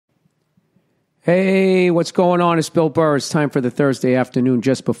Hey, what's going on? It's Bill Burr. It's time for the Thursday afternoon,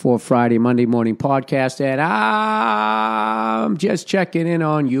 just before Friday, Monday morning podcast, and I'm just checking in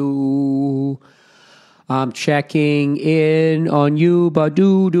on you. I'm checking in on you,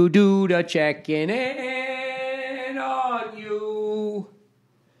 ba-doo-doo-doo-da, checking in on you.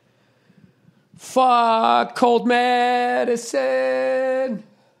 Fuck cold medicine.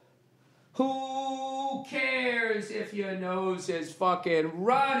 Who cares if your nose is fucking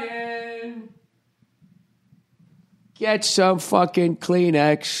running? Get some fucking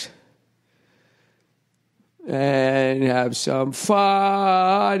Kleenex and have some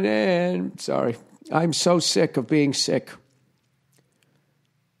fun. And sorry, I'm so sick of being sick.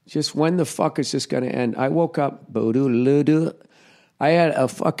 Just when the fuck is this going to end? I woke up, I had a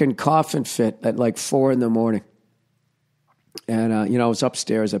fucking coughing fit at like 4 a.m. And, I was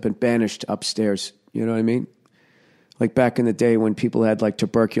upstairs. I've been banished upstairs. You know what I mean? Like back in the day when people had like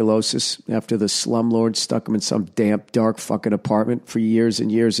tuberculosis after the slumlord stuck them in some damp, dark fucking apartment for years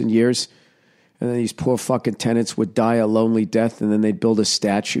and years and years. And then these poor fucking tenants would die a lonely death, and then they'd build a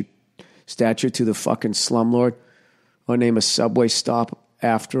statue to the fucking slumlord or name a subway stop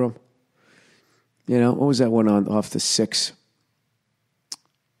after him. You know, what was that one on off the 6?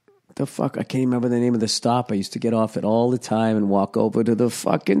 The fuck? I can't remember the name of the stop. I used to get off it all the time and walk over to the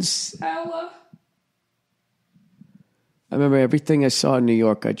fucking cellar. I remember everything I saw in New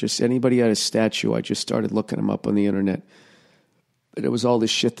York. Anybody had a statue, I just started looking them up on the internet. But it was all this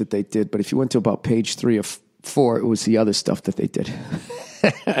shit that they did. But if you went to about page 3 or 4, it was the other stuff that they did.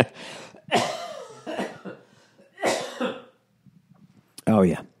 Oh,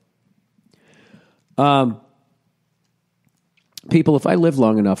 yeah. People, if I live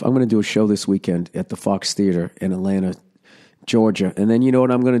long enough, I'm going to do a show this weekend at the Fox Theater in Atlanta, Georgia. And then you know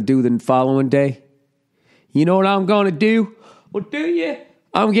what I'm going to do the following day? You know what I'm going to do? Well, do you?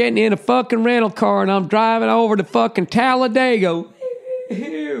 I'm getting in a fucking rental car and I'm driving over to fucking Talladega.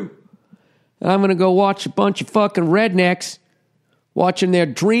 And I'm going to go watch a bunch of fucking rednecks watching their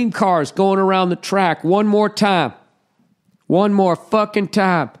dream cars going around the track one more time. One more fucking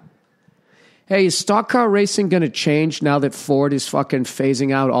time. Hey, is stock car racing going to change now that Ford is fucking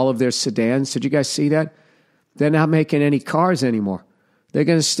phasing out all of their sedans? Did you guys see that? They're not making any cars anymore. They're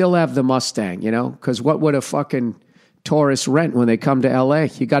going to still have the Mustang, you know, because what would a fucking tourist rent when they come to L.A.?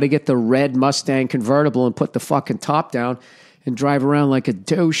 You got to get the red Mustang convertible and put the fucking top down and drive around like a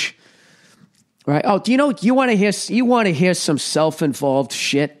douche, right? Oh, do you know, you want to hear some self-involved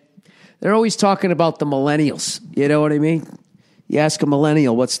shit? They're always talking about the millennials, you know what I mean? You ask a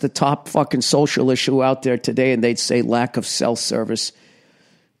millennial, what's the top fucking social issue out there today? And they'd say lack of cell service,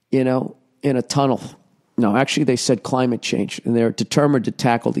 you know, in a tunnel. No, actually, they said climate change, and they're determined to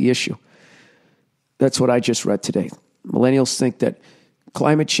tackle the issue. That's what I just read today. Millennials think that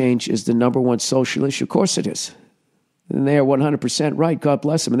climate change is the number one social issue. Of course it is. And they are 100% right. God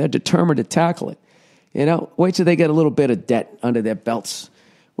bless them. And they're determined to tackle it. You know, wait till they get a little bit of debt under their belts.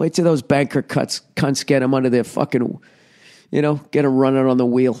 Wait till those banker cunts get them under their fucking, you know, get them running on the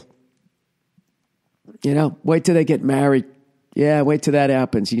wheel. You know, wait till they get married. Yeah, wait till that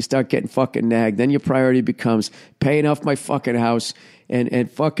happens. You start getting fucking nagged. Then your priority becomes paying off my fucking house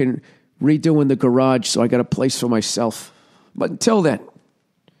and fucking redoing the garage so I got a place for myself. But until then,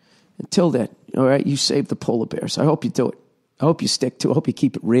 all right, you save the polar bears. I hope you do it. I hope you stick to it. I hope you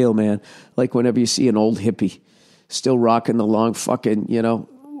keep it real, man. Like whenever you see an old hippie still rocking the long fucking, you know,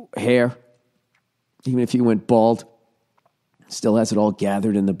 hair, even if he went bald, still has it all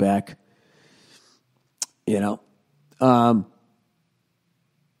gathered in the back, you know.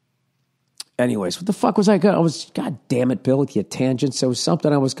 Anyways, what the fuck was I going? God damn it, Bill, with your tangents. There was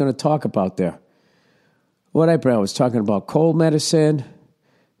something I was going to talk about there. I was talking about cold medicine,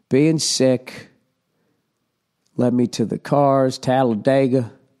 being sick, led me to the cars,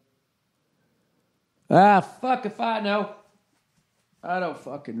 Talladega. Fuck if I know. I don't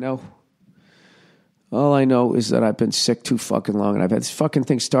fucking know. All I know is that I've been sick too fucking long, and I've had this fucking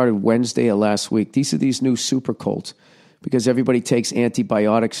thing started Wednesday of last week. These are these new super colds because everybody takes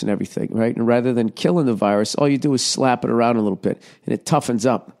antibiotics and everything, right? And rather than killing the virus, all you do is slap it around a little bit, and it toughens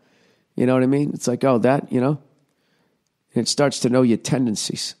up. You know what I mean? It's like, oh, that, you know? And it starts to know your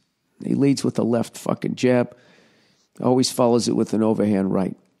tendencies. He leads with the left fucking jab, always follows it with an overhand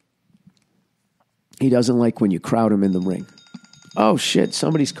right. He doesn't like when you crowd him in the ring. Oh, shit,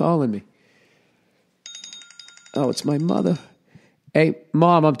 somebody's calling me. Oh, it's my mother. Hey,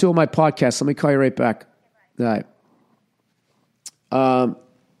 Mom, I'm doing my podcast. Let me call you right back. All right.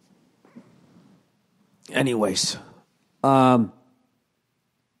 Anyways. Fuck,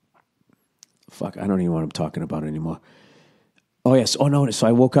 I don't even know what I'm talking about anymore. Oh, yes. Oh, no. So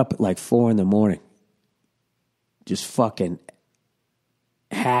I woke up at like 4 a.m, just fucking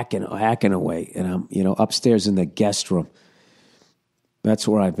hacking away. And I'm, upstairs in the guest room. That's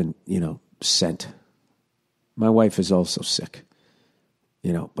where I've been, sent. My wife is also sick,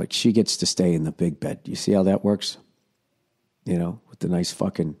 but she gets to stay in the big bed. You see how that works? With the nice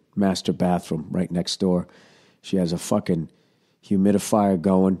fucking master bathroom right next door. She has a fucking humidifier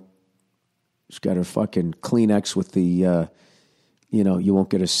going. She's got her fucking Kleenex with the, you won't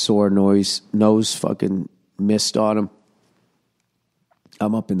get a sore nose fucking mist on them.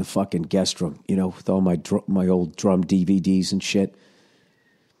 I'm up in the fucking guest room, with all my old drum DVDs and shit,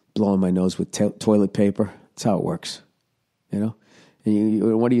 blowing my nose with toilet paper. That's how it works, And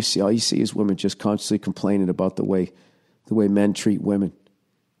what do you see? All you see is women just constantly complaining about the way men treat women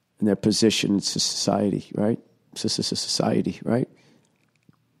and their position in society, right? Society, right?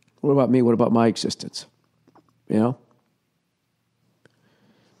 What about me? What about my existence?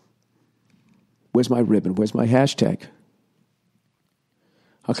 Where's my ribbon? Where's my hashtag?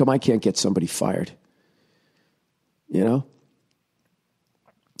 How come I can't get somebody fired?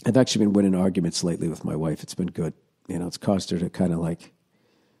 I've actually been winning arguments lately with my wife. It's been good. It's caused her to kind of like,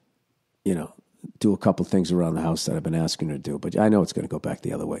 do a couple things around the house that I've been asking her to do. But I know it's going to go back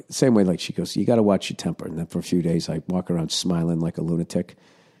the other way. The same way like she goes, you got to watch your temper. And then for a few days, I walk around smiling like a lunatic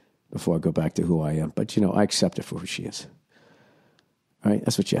before I go back to who I am. But, I accept her for who she is. All right?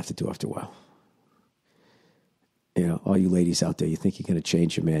 That's what you have to do after a while. All you ladies out there, you think you're going to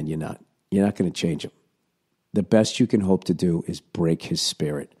change your man. You're not. You're not going to change him. The best you can hope to do is break his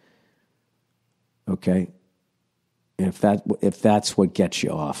spirit. Okay? And if that's what gets you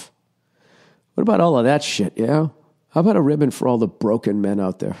off. What about all of that shit, How about a ribbon for all the broken men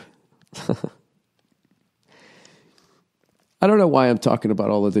out there? I don't know why I'm talking about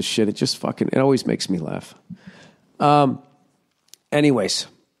all of this shit. It just it always makes me laugh. Anyways.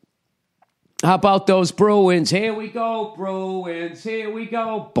 How about those Bruins? Here we go, Bruins. Here we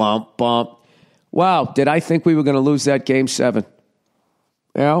go. Bump, bump. Wow, did I think we were going to lose that Game 7?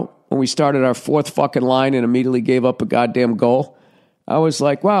 When we started our fourth fucking line and immediately gave up a goddamn goal, I was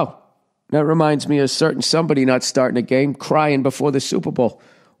like, wow. That reminds me of certain somebody not starting a game, crying before the Super Bowl.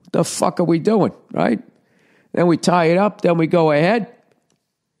 What the fuck are we doing, right? Then we tie it up, then we go ahead.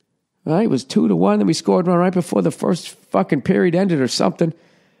 Right? It was 2-1, then we scored one right before the first fucking period ended or something.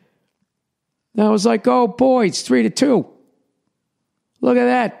 And I was like, oh boy, it's 3-2. Look at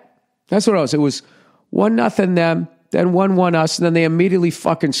that. That's what it was. It was 1-0 them, then 1-1 us, and then they immediately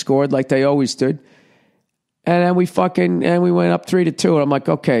fucking scored like they always did. And then we went up 3-2. And I'm like,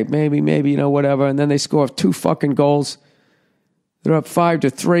 okay, maybe, whatever. And then they score 2 fucking goals. They're up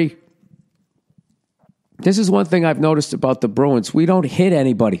 5-3. This is one thing I've noticed about the Bruins. We don't hit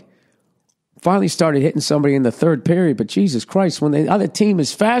anybody. Finally started hitting somebody in the third period, but Jesus Christ, when the other team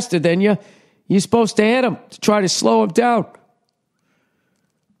is faster than you, you're supposed to hit them to try to slow them down.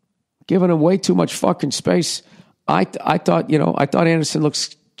 Giving them way too much fucking space. I thought Anderson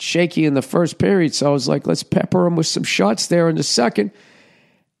looks shaky in the first period, so I was like, let's pepper him with some shots there in the second.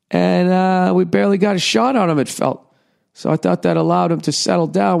 And we barely got a shot on him, it felt. So I thought that allowed him to settle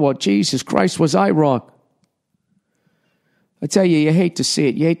down. Well, Jesus Christ, was I wrong? I tell you, you hate to see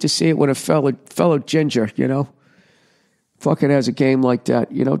it. You hate to see it when a fellow ginger, fucking has a game like that.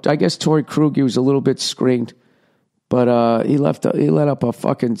 I guess Torrey Krug, he was a little bit screened. But he let up a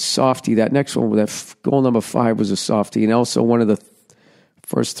fucking softie. That next one, that goal number 5 was a softie. And also one of the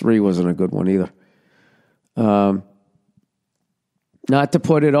first 3 wasn't a good one either. Not to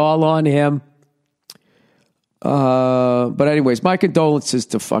put it all on him. But anyways, my condolences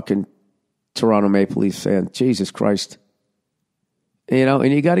to fucking Toronto Maple Leafs fan. Jesus Christ.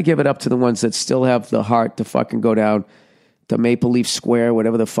 And you got to give it up to the ones that still have the heart to fucking go down to Maple Leaf Square,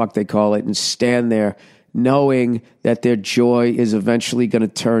 whatever the fuck they call it, and stand there knowing that their joy is eventually going to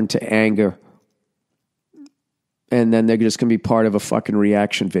turn to anger. And then they're just going to be part of a fucking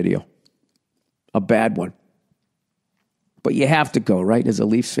reaction video. A bad one. But you have to go, right? As a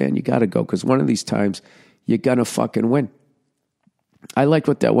Leafs fan, you got to go. Because one of these times, you're going to fucking win. I liked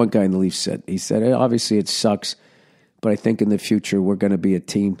what that one guy in the Leafs said. He said, obviously it sucks, but I think in the future we're going to be a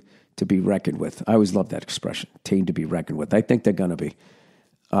team to be reckoned with. I always love that expression, team to be reckoned with. I think they're going to be.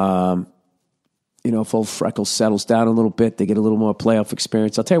 If old Freckles settles down a little bit, they get a little more playoff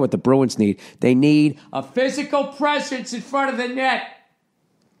experience. I'll tell you what the Bruins need. They need a physical presence in front of the net.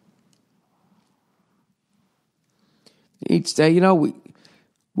 Each day,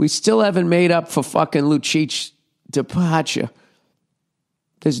 we still haven't made up for fucking Lucic departure.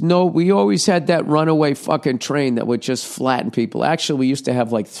 We always had that runaway fucking train that would just flatten people. Actually, we used to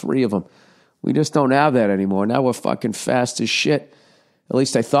have like 3 of them. We just don't have that anymore. Now we're fucking fast as shit. At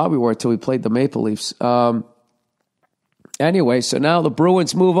least I thought we were until we played the Maple Leafs. Anyway, so now the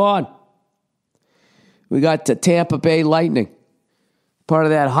Bruins move on. We got the Tampa Bay Lightning. Part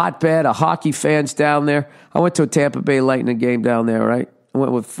of that hotbed of hockey fans down there. I went to a Tampa Bay Lightning game down there, right? I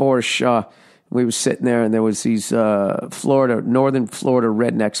went with Forrest Shaw. We were sitting there, and there was these northern Florida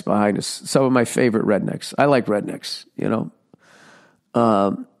rednecks behind us. Some of my favorite rednecks. I like rednecks, you know.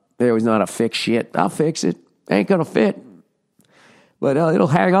 There was not a fix shit. I'll fix it. Ain't gonna fit. But it'll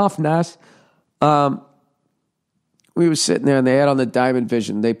hang off nice. We were sitting there, and they had on the Diamond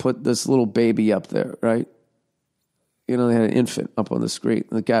Vision, they put this little baby up there, right? You know, they had an infant up on the screen.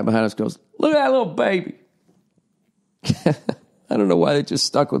 And the guy behind us goes, "Look at that little baby." I don't know why they just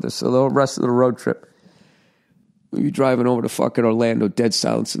stuck with us. So the rest of the road trip, we'd be driving over to fucking Orlando, dead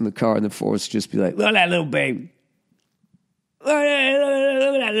silence in the car, and the Forrest would just be like, "Look at that little baby. Look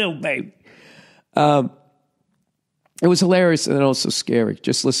at that little baby." It was hilarious and also scary,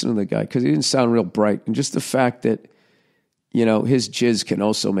 just listening to the guy, because he didn't sound real bright. And just the fact that, you know, his jizz can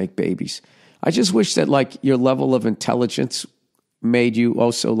also make babies. I just wish that, like, your level of intelligence made you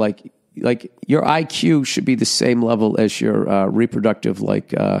also, like your IQ should be the same level as your reproductive,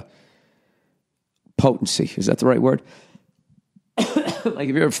 potency. Is that the right word? Like,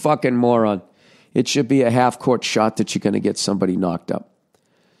 if you're a fucking moron, it should be a half-court shot that you're going to get somebody knocked up.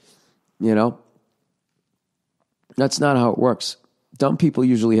 You know? That's not how it works. Dumb people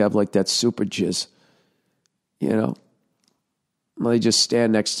usually have, like, that super jizz. You know? Well, they just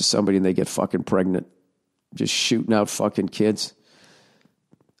stand next to somebody and they get fucking pregnant. Just shooting out fucking kids.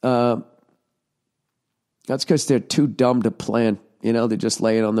 That's because they're too dumb to plan. You know, they're just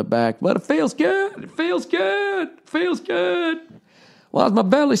laying on the back. But it feels good. It feels good. It feels good. Why's my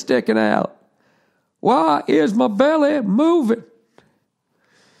belly sticking out? Why is my belly moving?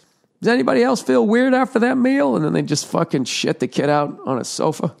 Does anybody else feel weird after that meal? And then they just fucking shit the kid out on a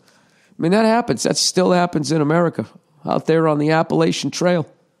sofa. I mean, that happens. That still happens in America. Out there on the Appalachian Trail.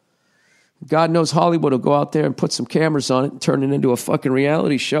 God knows Hollywood will go out there and put some cameras on it and turn it into a fucking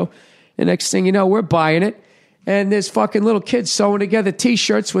reality show. And next thing you know, we're buying it. And there's fucking little kids sewing together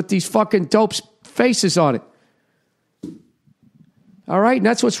T-shirts with these fucking dopes' faces on it. All right? And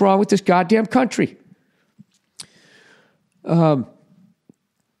that's what's wrong with this goddamn country.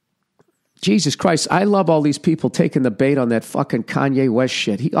 Jesus Christ, I love all these people taking the bait on that fucking Kanye West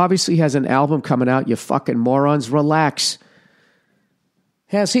shit. He obviously has an album coming out, you fucking morons. Relax.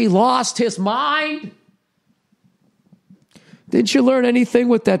 Has he lost his mind? Didn't you learn anything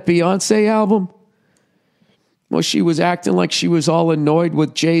with that Beyonce album? Well, she was acting like she was all annoyed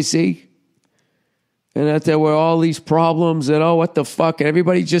with Jay-Z. And that there were all these problems and, oh, what the fuck? And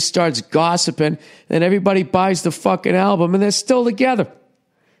everybody just starts gossiping. And everybody buys the fucking album and they're still together.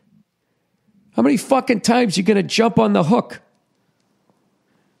 How many fucking times you going to jump on the hook?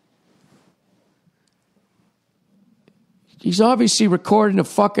 He's obviously recording a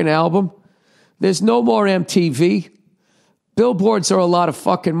fucking album. There's no more MTV. Billboards are a lot of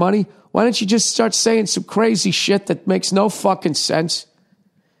fucking money. Why don't you just start saying some crazy shit that makes no fucking sense?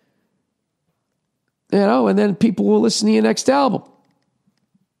 You know, and then people will listen to your next album.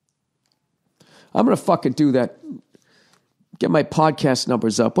 I'm going to fucking do that. Get my podcast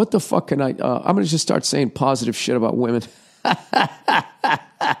numbers up. What the fuck can I... I'm going to just start saying positive shit about women.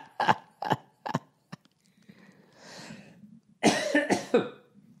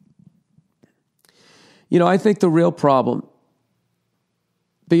 You know, I think the real problem,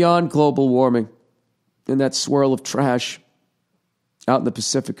 beyond global warming and that swirl of trash out in the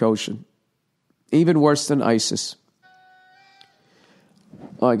Pacific Ocean, even worse than ISIS.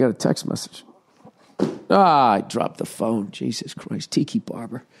 Oh, I got a text message. I dropped the phone. Jesus Christ. Tiki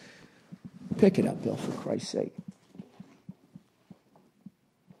Barber. Pick it up, Bill, for Christ's sake.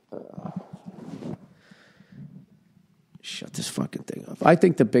 Shut this fucking thing off. I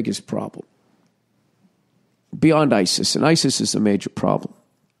think the biggest problem, beyond ISIS, and ISIS is a major problem.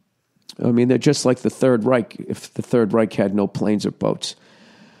 I mean, they're just like the Third Reich, if the Third Reich had no planes or boats,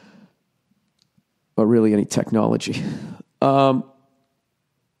 or really any technology.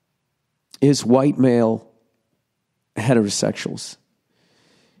 Is white male heterosexuals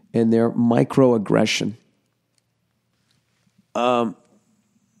and their microaggression,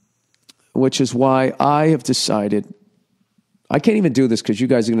 which is why I have decided, I can't even do this because you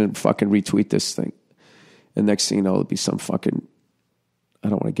guys are going to fucking retweet this thing. And next thing you know, it'll be some fucking, I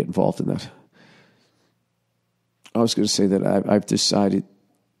don't want to get involved in that. I was going to say that I've decided,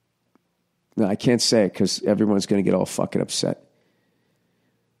 no, I can't say it because everyone's going to get all fucking upset.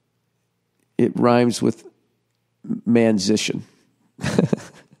 It rhymes with mansition.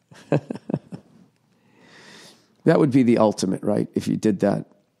 That would be the ultimate, right? If you did that.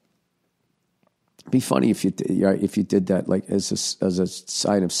 It'd be funny if you did that, like as a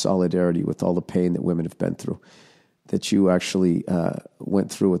sign of solidarity with all the pain that women have been through, that you actually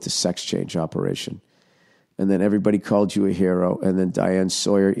went through with the sex change operation. And then everybody called you a hero, and then Diane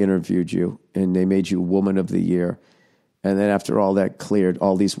Sawyer interviewed you, and they made you Woman of the Year. And then after all that cleared,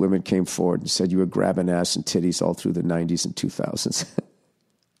 all these women came forward and said you were grabbing ass and titties all through the 90s and 2000s.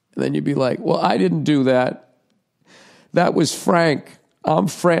 And then you'd be like, well, I didn't do that. That was Frank. I'm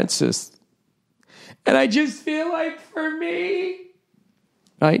Francis. And I just feel like for me.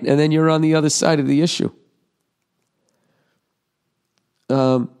 Right? And then you're on the other side of the issue.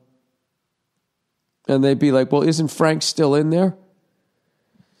 And they'd be like, well, isn't Frank still in there?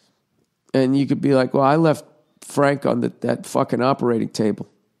 And you could be like, well, I left Frank on that fucking operating table.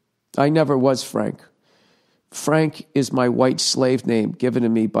 I never was Frank. Frank is my white slave name given to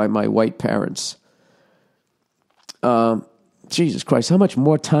me by my white parents. Jesus Christ, how much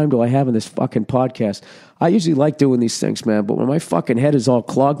more time do I have in this fucking podcast? I usually like doing these things, man, but when my fucking head is all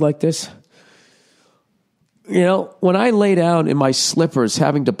clogged like this, you know, when I lay down in my slippers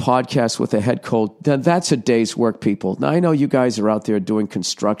having to podcast with a head cold, then that's a day's work, people. Now, I know you guys are out there doing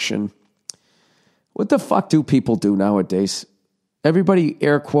construction. What the fuck do people do nowadays? Everybody,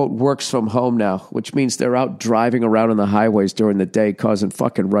 air quote, works from home now, which means they're out driving around on the highways during the day causing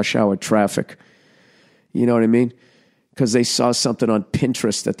fucking rush hour traffic. You know what I mean? Because they saw something on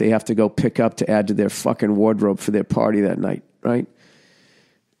Pinterest that they have to go pick up to add to their fucking wardrobe for their party that night, right?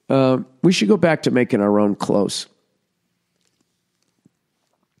 We should go back to making our own clothes.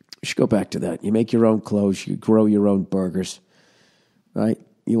 We should go back to that. You make your own clothes. You grow your own burgers, right?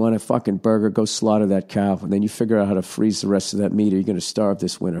 You want a fucking burger, go slaughter that cow, and then you figure out how to freeze the rest of that meat, or you're going to starve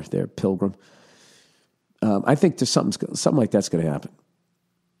this winter there, Pilgrim. I think there's something like that's going to happen.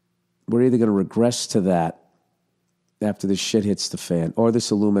 We're either going to regress to that after this shit hits the fan, or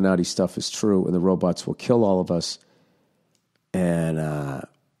this Illuminati stuff is true, and the robots will kill all of us, and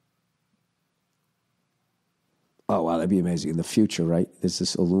oh, wow, that'd be amazing. In the future, right? There's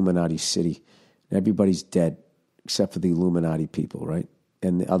this Illuminati city. Everybody's dead except for the Illuminati people, right?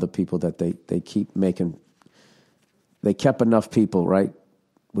 And the other people that they keep making. They kept enough people, right,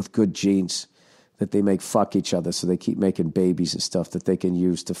 with good genes that they make fuck each other. So they keep making babies and stuff that they can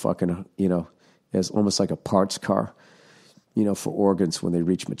use to fucking, you know, as almost like a parts car, you know, for organs when they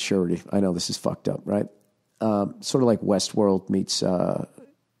reach maturity. I know this is fucked up, right? Sort of like Westworld meets a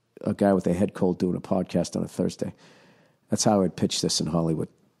guy with a head cold doing a podcast on a Thursday. That's how I'd pitch this in Hollywood.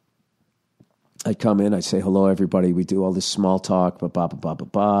 I'd come in, I'd say, hello, everybody. We do all this small talk,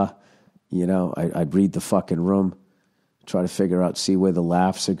 ba-ba-ba-ba-ba. You know, I'd read the fucking room, try to figure out, see where the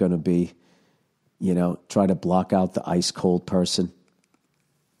laughs are going to be. You know, try to block out the ice cold person.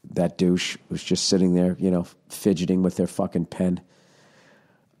 That douche was just sitting there, you know, fidgeting with their fucking pen.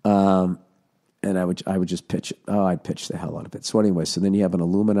 And I would just pitch it. Oh, I'd pitch the hell out of it. So anyway, so then you have an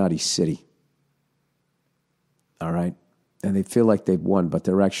Illuminati city. All right? And they feel like they've won, but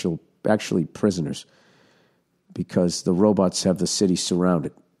they're actually prisoners because the robots have the city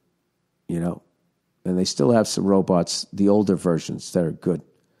surrounded, you know? And they still have some robots, the older versions that are good,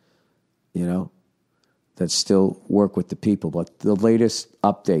 you know, that still work with the people. But the latest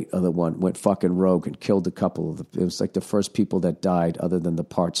update of the one went fucking rogue and killed a couple of it was like the first people that died other than the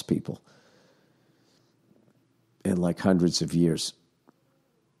parts people in like hundreds of years.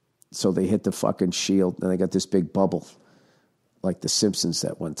 So they hit the fucking shield and they got this big bubble, like the Simpsons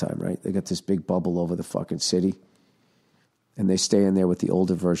that one time, right? They got this big bubble over the fucking city and they stay in there with the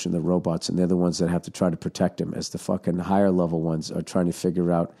older version of the robots and they're the ones that have to try to protect them as the fucking higher level ones are trying to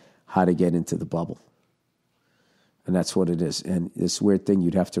figure out how to get into the bubble. And that's what it is. And this weird thing,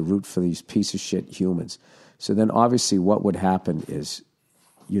 you'd have to root for these piece of shit humans. So then obviously what would happen is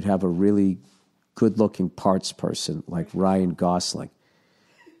you'd have a really good-looking parts person like Ryan Gosling.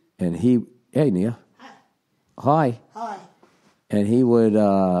 And hey, Nia. Hi. Hi. And he would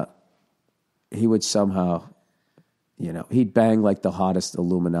somehow, you know, he'd bang like the hottest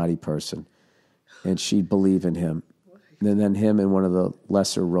Illuminati person. And she'd believe in him. And then him and one of the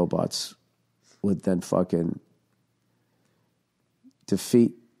lesser robots would then fucking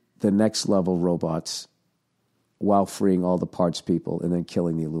defeat the next level robots while freeing all the parts people and then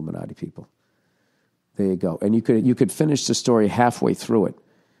killing the Illuminati people. There you go. And you could finish the story halfway through it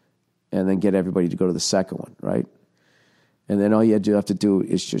and then get everybody to go to the second one, right? And then all you have to do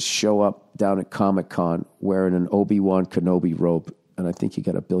is just show up down at Comic-Con wearing an Obi-Wan Kenobi robe, and I think you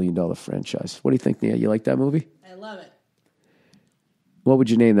got $1 billion franchise. What do you think, Nia? You like that movie? I love it. What would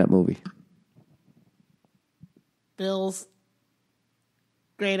you name that movie? Bill's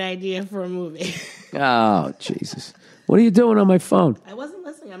great idea for a movie. Oh, Jesus. What are you doing on my phone? I wasn't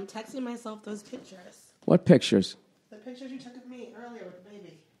listening. I'm texting myself those pictures. What pictures? The pictures you took of me earlier with the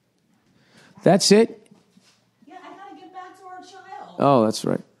baby. That's it? Yeah, I gotta get back to our child. Oh, that's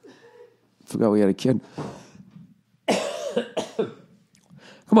right. Forgot we had a kid.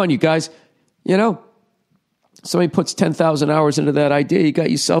 Come on, you guys. You know, somebody puts 10,000 hours into that idea, you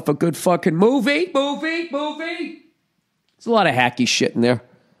got yourself a good fucking movie. There's a lot of hacky shit in there.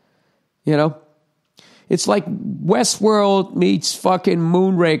 You know? It's like Westworld meets fucking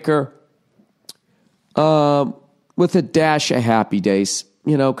Moonraker with a dash of Happy Days.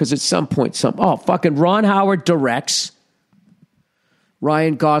 You know, because at some point, fucking Ron Howard directs.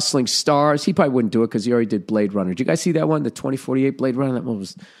 Ryan Gosling stars. He probably wouldn't do it because he already did Blade Runner. Did you guys see that one? The 2048 Blade Runner? That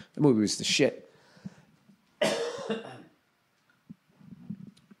movie was the shit.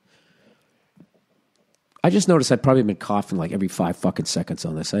 I just noticed I've probably been coughing like every 5 fucking seconds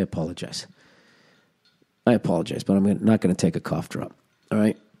on this. I apologize. But I'm not going to take a cough drop. All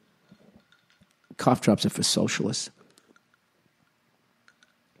right? Cough drops are for socialists.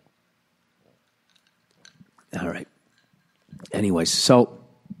 All right. Anyways, so,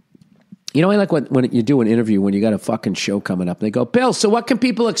 you know, I like when you do an interview, when you got a fucking show coming up, and they go, Bill, so what can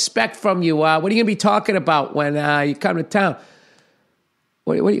people expect from you? What are you going to be talking about when you come to town?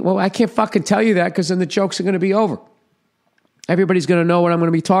 Well, I can't fucking tell you that because then the jokes are going to be over. Everybody's going to know what I'm going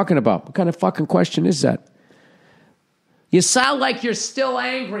to be talking about. What kind of fucking question is that? You sound like you're still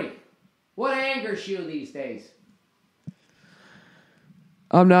angry. What angers you these days?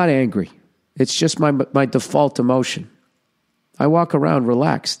 I'm not angry. It's just my default emotion. I walk around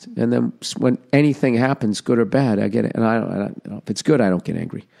relaxed, and then when anything happens, good or bad, I get it. And I don't, if it's good, I don't get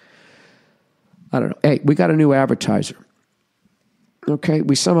angry. I don't know. Hey, we got a new advertiser. Okay,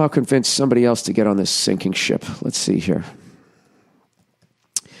 we somehow convinced somebody else to get on this sinking ship. Let's see here.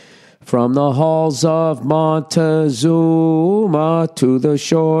 From the halls of Montezuma to the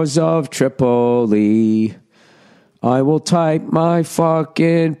shores of Tripoli, I will type my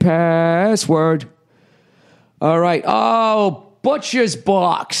fucking password. All right. Oh, Butcher's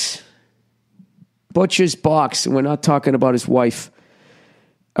Box. Butcher's Box. And we're not talking about his wife.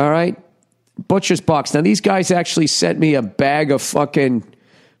 All right. Butcher's Box. Now, these guys actually sent me a bag of fucking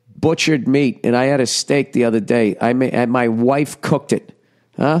butchered meat, and I had a steak the other day. And my wife cooked it.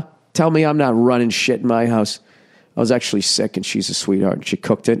 Huh? Tell me I'm not running shit in my house. I was actually sick, and she's a sweetheart. And she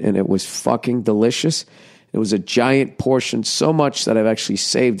cooked it, and it was fucking delicious. It was a giant portion, so much that I've actually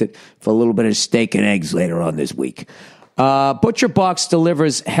saved it for a little bit of steak and eggs later on this week. Butcher Box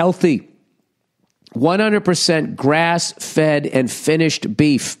delivers healthy, 100% grass-fed and finished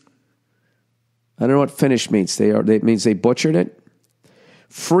beef. I don't know what finished means. It means they butchered it.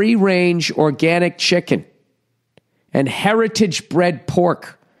 Free-range organic chicken and heritage-bred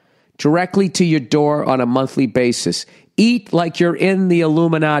pork directly to your door on a monthly basis. Eat like you're in the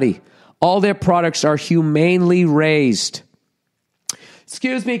Illuminati. All their products are humanely raised.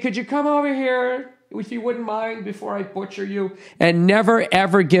 Excuse me, could you come over here, if you wouldn't mind, before I butcher you? And never,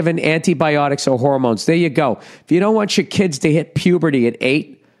 ever given antibiotics or hormones. There you go. If you don't want your kids to hit puberty at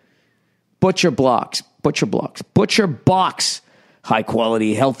 8, Butcher Box. High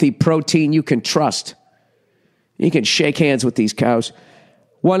quality, healthy protein you can trust. You can shake hands with these cows.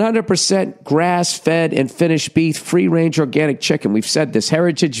 100% grass-fed and finished beef, free-range organic chicken. We've said this.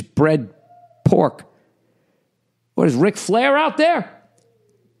 Heritage-bred pork. What is Ric Flair out there?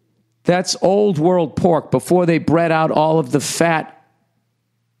 That's old world pork before they bred out all of the fat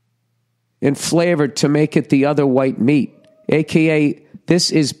and flavored to make it the other white meat. AKA,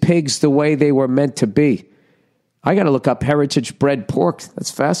 this is pigs the way they were meant to be. I got to look up heritage-bred pork. That's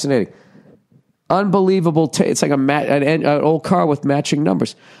fascinating. Unbelievable taste. It's like an old car with matching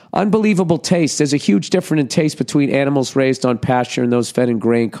numbers. Unbelievable taste. There's a huge difference in taste between animals raised on pasture and those fed in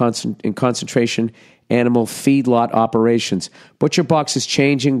grain in concentration animal feedlot operations. Butcher Box is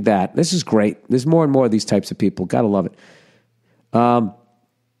changing that. This is great. There's more and more of these types of people. Gotta love it. And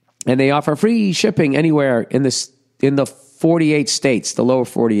they offer free shipping anywhere in the 48 states, the lower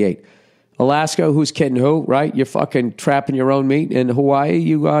 48. Alaska, who's kidding who, right? You're fucking trapping your own meat. In Hawaii,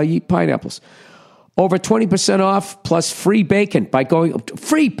 you eat pineapples. Over 20% off plus free bacon by going to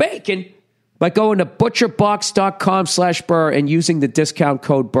butcherbox.com/Burr and using the discount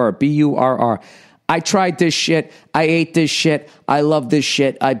code Burr, BURR. I tried this shit. I ate this shit. I love this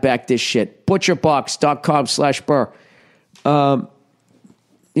shit. I back this shit. Butcherbox.com/Burr.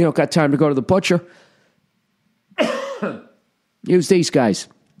 You don't got time to go to the butcher? Use these guys.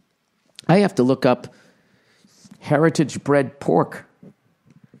 I have to look up heritage-bred pork.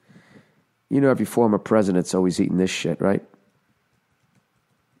 You know, every former president's always eating this shit, right?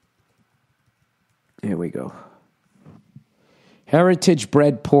 Here we go. Heritage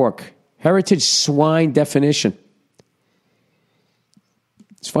bred pork. Heritage swine definition.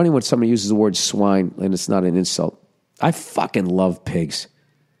 It's funny when somebody uses the word swine and it's not an insult. I fucking love pigs.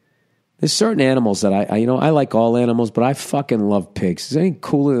 There's certain animals that I like all animals, but I fucking love pigs. Is anything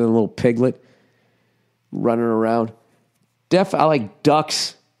cooler than a little piglet running around? I like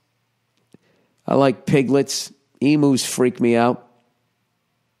ducks. I like piglets. Emus freak me out.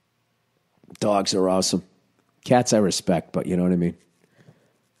 Dogs are awesome. Cats I respect, but you know what I mean?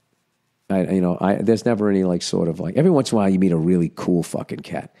 There's never any every once in a while you meet a really cool fucking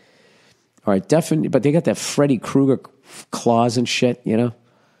cat. All right, definitely, but they got that Freddy Krueger claws and shit, you know?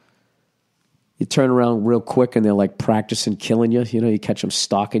 You turn around real quick and they're like practicing killing you. You know, you catch them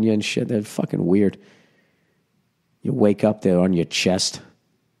stalking you and shit. They're fucking weird. You wake up, they're on your chest,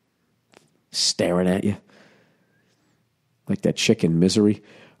 staring at you. Like that chick in Misery.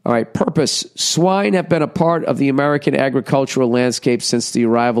 All right, purpose. Swine have been a part of the American agricultural landscape since the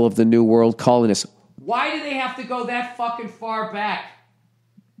arrival of the New World colonists. Why do they have to go that fucking far back?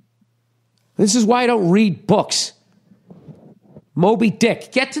 This is why I don't read books. Moby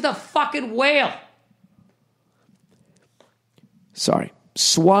Dick, get to the fucking whale. Sorry.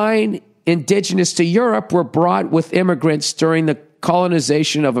 Swine indigenous to Europe were brought with immigrants during the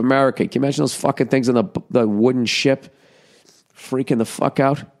colonization of America. Can you imagine those fucking things on the wooden ship? Freaking the fuck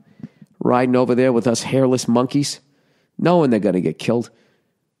out. Riding over there with us hairless monkeys. Knowing they're going to get killed.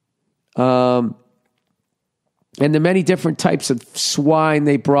 And the many different types of swine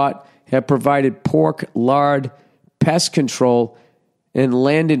they brought have provided pork, lard, pest control, and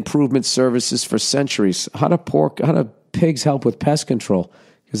land improvement services for centuries. How do pigs help with pest control?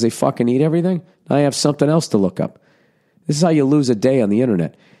 Because they fucking eat everything? Now I have something else to look up. This is how you lose a day on the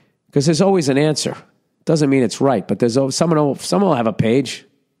internet. Because there's always an answer. Doesn't mean it's right, but there's someone will have a page.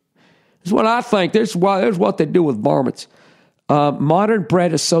 This is what I think. There's what they do with varmints. Modern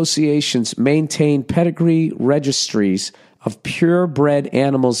bred associations maintain pedigree registries of purebred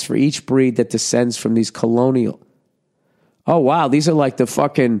animals for each breed that descends from these colonial. Oh, wow. These are like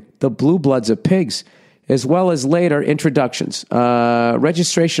the blue bloods of pigs, as well as later introductions.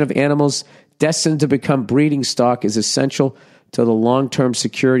 Registration of animals destined to become breeding stock is essential to the long-term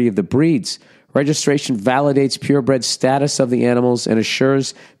security of the breeds. Registration validates purebred status of the animals and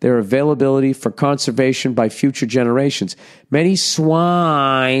assures their availability for conservation by future generations. Many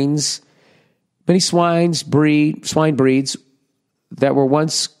swine breeds that were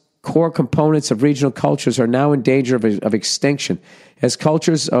once core components of regional cultures are now in danger of extinction as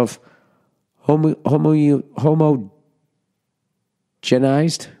cultures of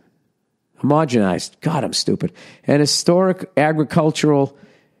homogenized. God, I'm stupid. And historic agricultural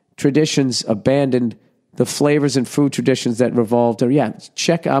traditions abandoned the flavors and food traditions that revolved.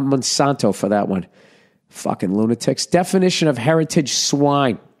 Check out Monsanto for that one. Fucking lunatics. Definition of heritage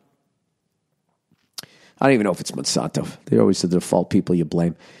swine. I don't even know if it's Monsanto. They're always the default people you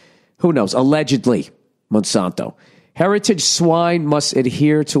blame. Who knows? Allegedly, Monsanto. Heritage swine must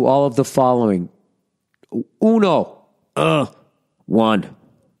adhere to all of the following. One.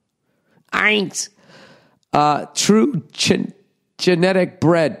 Eins. True genetic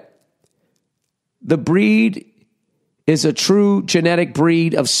bred. The breed is a true genetic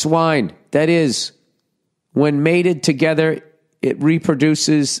breed of swine. That is, when mated together, it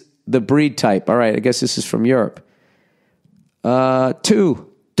reproduces the breed type. All right, I guess this is from Europe. Two,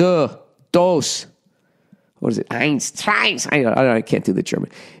 dos. What is it? Eins, treins. I can't do the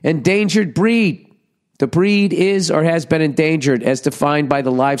German. Endangered breed. The breed is or has been endangered as defined by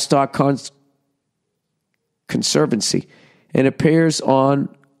the Livestock Conservancy and appears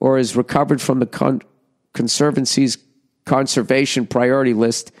on or is recovered from the Conservancy's conservation priority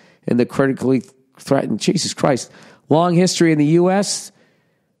list in the critically threatened. Jesus Christ. Long history in the U.S.,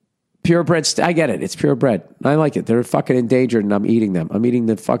 purebred, I get it. It's purebred. I like it. They're fucking endangered, and I'm eating them. I'm eating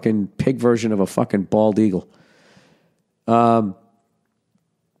the fucking pig version of a fucking bald eagle. What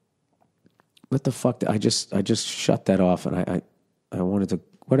the fuck? I just shut that off, and I wanted to.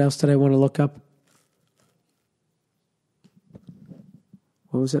 What else did I want to look up?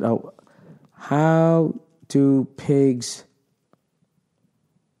 What was it? Oh, how do pigs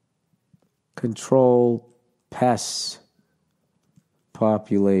control pests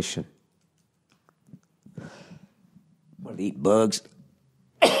population? Want to eat bugs?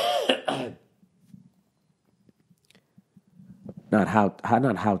 Not how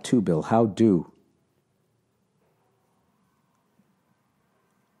to, Bill. How do?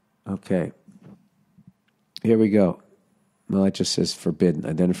 Okay. Here we go. Well, it just says forbidden.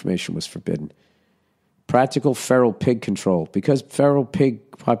 That information was forbidden. Practical feral pig control. Because feral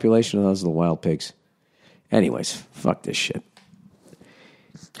pig population, those are the wild pigs. Anyways, fuck this shit.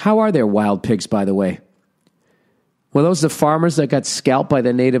 How are their wild pigs, by the way? Were those the farmers that got scalped by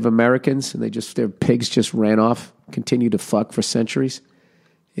the Native Americans and their pigs just ran off, continued to fuck for centuries?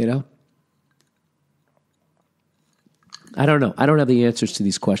 You know? I don't know. I don't have the answers to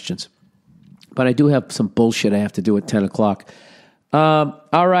these questions. But I do have some bullshit I have to do at 10 o'clock. All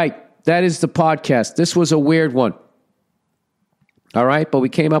right. That is the podcast. This was a weird one. All right. But we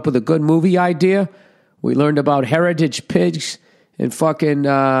came up with a good movie idea. We learned about heritage pigs and fucking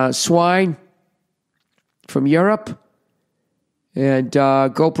swine from Europe. And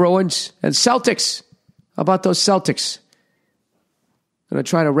go Bruins. And Celtics. How about those Celtics? Going to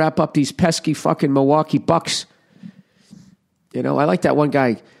try to wrap up these pesky fucking Milwaukee Bucks. You know, I like that one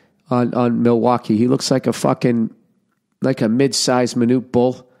guy on Milwaukee. He looks like like a mid-sized Manute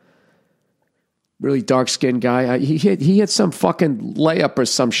Bull. Really dark-skinned guy. He hit some fucking layup or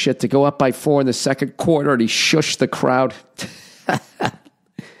some shit to go up by 4 in the second quarter, and he shushed the crowd.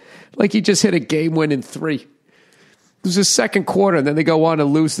 Like he just hit a game-winning 3. It was the second quarter, and then they go on to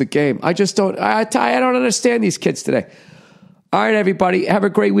lose the game. I don't understand these kids today. All right, everybody. Have a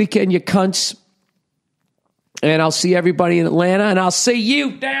great weekend, you cunts. And I'll see everybody in Atlanta, and I'll see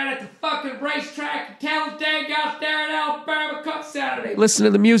you down at the fucking racetrack in Talladega out there in Alabama come Saturday. Listen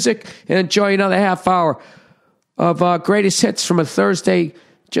to the music and enjoy another half hour of greatest hits from a Thursday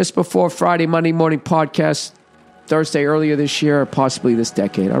just before Friday, Monday morning podcast. Thursday earlier this year, or possibly this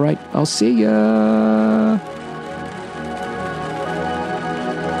decade. All right, I'll see ya.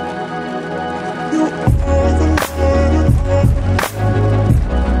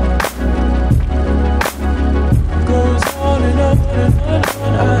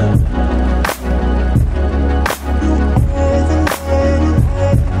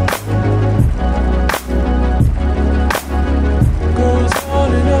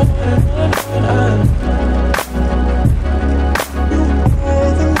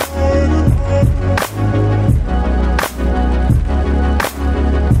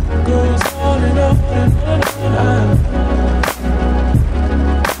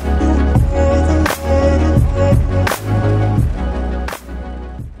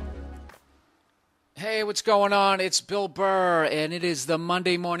 What's going on? It's Bill Burr, and it is the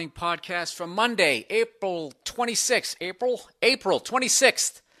Monday Morning Podcast from Monday, April 26th. April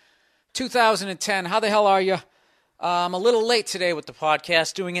 26th, 2010. How the hell are you? I'm a little late today with the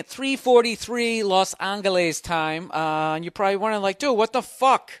podcast, doing it 3:43 Los Angeles time. And you're probably wondering, like, dude, what the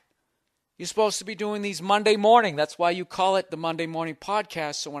fuck? You're supposed to be doing these Monday morning. That's why you call it the Monday Morning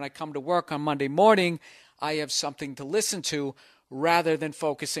Podcast. So when I come to work on Monday morning, I have something to listen to rather than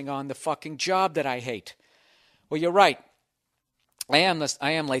focusing on the fucking job that I hate. Well, you're right. I am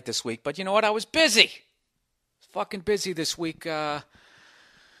late this week, but you know what? I was busy. Fucking busy this week. I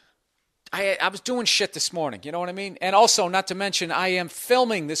was doing shit this morning, you know what I mean? And also, not to mention, I am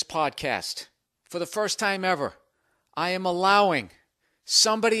filming this podcast for the first time ever. I am allowing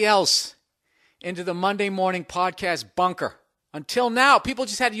somebody else into the Monday Morning Podcast bunker. Until now, people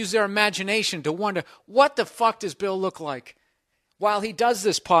just had to use their imagination to wonder, what the fuck does Bill look like while he does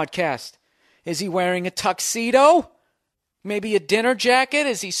this podcast? Is he wearing a tuxedo? Maybe a dinner jacket?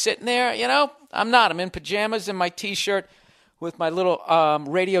 Is he sitting there? You know, I'm not. I'm in pajamas and my T-shirt with my little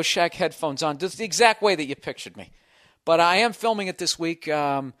Radio Shack headphones on. Just the exact way that you pictured me. But I am filming it this week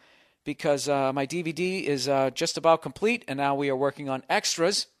because my DVD is just about complete, and now we are working on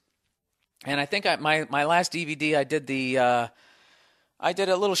extras. And I think my last DVD, I did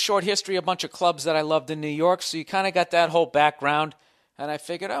a little short history, a bunch of clubs that I loved in New York, so you kind of got that whole background. And I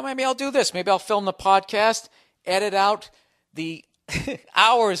figured, maybe I'll do this. Maybe I'll film the podcast, edit out the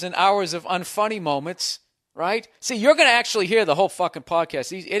hours and hours of unfunny moments, right? See, you're going to actually hear the whole fucking podcast.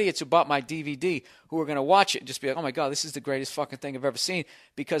 These idiots who bought my DVD, who are going to watch it and just be like, oh my God, this is the greatest fucking thing I've ever seen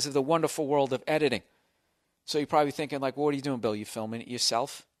because of the wonderful world of editing. So you're probably thinking, like, well, what are you doing, Bill? You filming it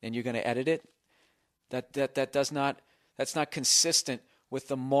yourself and you're going to edit it? That's not consistent with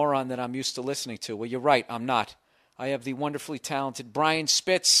the moron that I'm used to listening to. Well, you're right, I'm not. I have the wonderfully talented Brian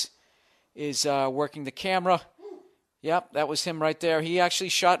Spitz is working the camera. Yep, that was him right there. He actually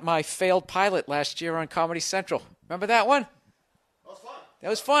shot my failed pilot last year on Comedy Central. Remember that one? That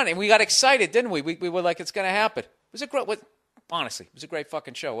was fun. And we got excited, didn't we? We were like, it's going to happen. It was a great, honestly, it was a great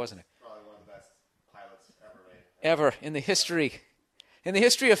fucking show, wasn't it? Probably one of the best pilots ever made. Ever in the history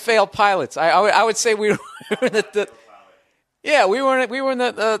of failed pilots. I would say we were in the yeah, we were in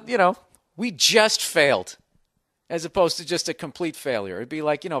the we just failed. As opposed to just a complete failure. It'd be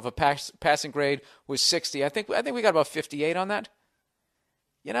like, if a passing grade was 60. I think we got about 58 on that.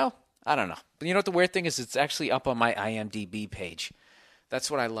 I don't know. But you know what the weird thing is? It's actually up on my IMDb page. That's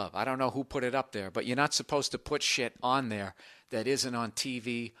what I love. I don't know who put it up there, but you're not supposed to put shit on there that isn't on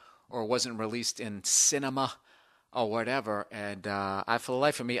TV or wasn't released in cinema or whatever. And for the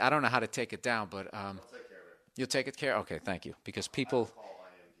life of me, I don't know how to take it down, but I'll take care of it. you'll take it care. Okay, thank you. Because people. Call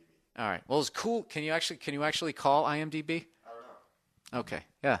IMDb. All right. Well, it's cool. Can you actually call IMDb? I don't know. Okay.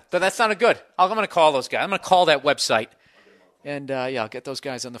 Yeah. But that sounded good. I'm going to call those guys. I'm going to call that website. And, I'll get those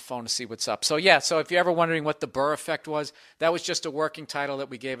guys on the phone to see what's up. So, yeah, so if you're ever wondering what the Burr Effect was, that was just a working title that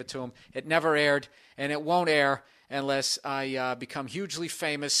we gave it to him. It never aired, and it won't air unless I become hugely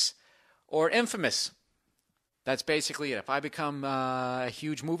famous or infamous. That's basically it. If I become a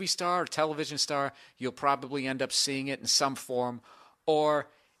huge movie star or television star, you'll probably end up seeing it in some form. Or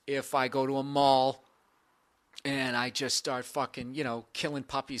if I go to a mall and I just start fucking, killing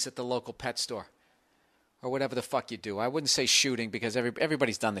puppies at the local pet store. Or whatever the fuck you do. I wouldn't say shooting because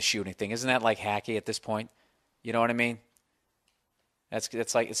everybody's done the shooting thing. Isn't that like hacky at this point? You know what I mean?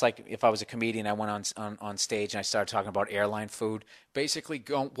 It's like if I was a comedian, I went on stage and I started talking about airline food. Basically,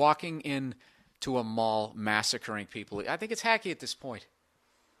 walking into a mall, massacring people. I think it's hacky at this point.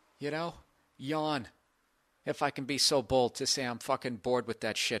 Yawn. If I can be so bold to say I'm fucking bored with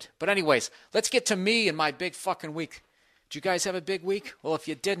that shit. But anyways, let's get to me and my big fucking week. Did you guys have a big week? Well, if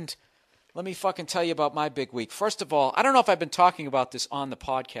you didn't, let me fucking tell you about my big week. First of all, I don't know if I've been talking about this on the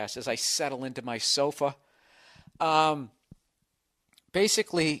podcast as I settle into my sofa.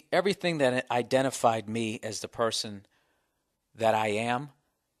 Basically, everything that identified me as the person that I am,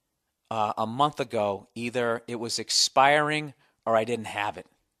 a month ago, either it was expiring or I didn't have it.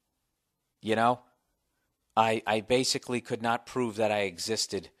 I basically could not prove that I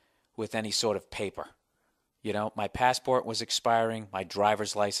existed with any sort of paper. My passport was expiring, my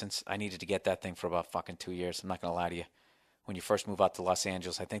driver's license. I needed to get that thing for about fucking 2 years. I'm not going to lie to you. When you first move out to Los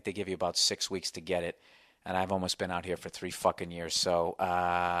Angeles, I think they give you about 6 weeks to get it. And I've almost been out here for 3 fucking years. So,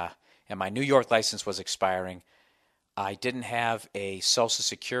 and my New York license was expiring. I didn't have a Social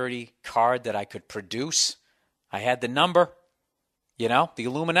Security card that I could produce. I had the number. The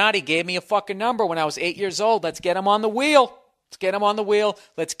Illuminati gave me a fucking number when I was 8 years old. Let's get them on the wheel. Let's get them on the wheel.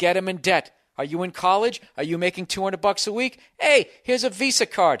 Let's get them in debt. Are you in college? Are you making $200 a week? Hey, here's a Visa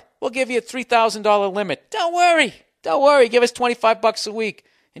card. We'll give you a $3,000 limit. Don't worry. Give us $25 a week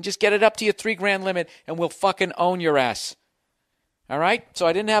and just get it up to your $3,000 limit and we'll fucking own your ass. All right? So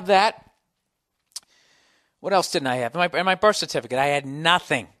I didn't have that. What else didn't I have? My birth certificate, I had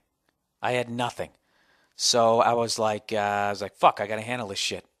nothing. So I was like, fuck, I got to handle this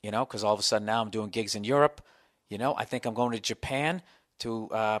shit, because all of a sudden now I'm doing gigs in Europe. I think I'm going to Japan to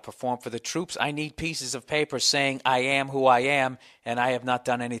perform for the troops. I need pieces of paper saying I am who I am, and I have not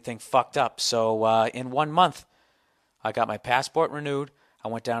done anything fucked up. So in 1 month, I got my passport renewed. I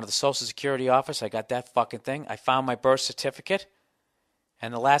went down to the Social Security office. I got that fucking thing. I found my birth certificate,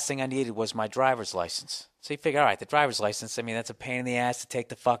 and the last thing I needed was my driver's license. So you figure, all right, the driver's license, that's a pain in the ass to take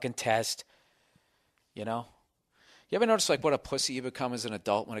the fucking test, You ever notice, what a pussy you become as an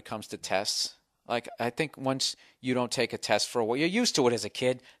adult when it comes to tests? I think once you don't take a test for a while, you're used to it as a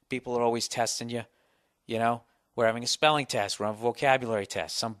kid. People are always testing you, We're having a spelling test. We're having a vocabulary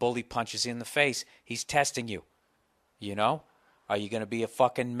test. Some bully punches you in the face. He's testing you, Are you going to be a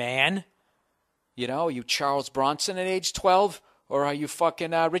fucking man? Are you Charles Bronson at age 12? Or are you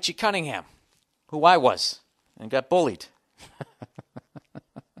fucking Richie Cunningham, who I was and got bullied?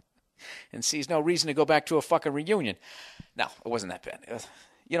 And sees no reason to go back to a fucking reunion. No, it wasn't that bad.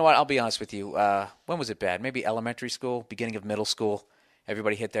 You know what? I'll be honest with you. When was it bad? Maybe elementary school, beginning of middle school.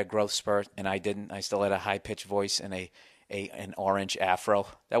 Everybody hit their growth spurt, and I didn't. I still had a high-pitched voice and an orange afro.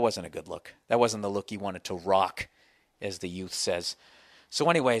 That wasn't a good look. That wasn't the look you wanted to rock, as the youth says. So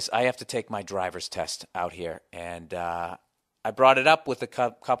anyways, I have to take my driver's test out here. And I brought it up with a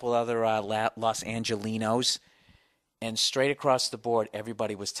couple other Los Angelinos. And straight across the board,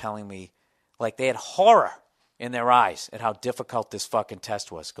 everybody was telling me, they had horror in their eyes at how difficult this fucking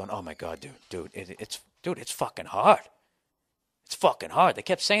test was. Going, oh my God, dude, it's fucking hard. It's fucking hard. They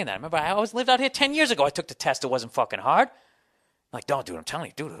kept saying that. I remember I always lived out here 10 years ago. I took the test. It wasn't fucking hard. Don't, dude, I'm telling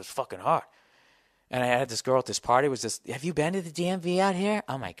you, dude, it was fucking hard. And I had this girl at this party. Have you been to the DMV out here?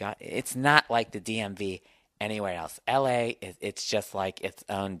 Oh my God. It's not like the DMV anywhere else. LA, it's just like its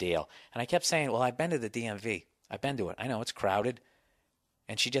own deal. And I kept saying, well, I've been to the DMV. I've been to it. I know it's crowded.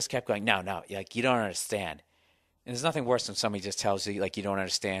 And she just kept going, no, you don't understand. And there's nothing worse than somebody just tells you, you don't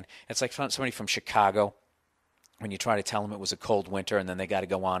understand. It's like somebody from Chicago, when you try to tell them it was a cold winter, and then they got to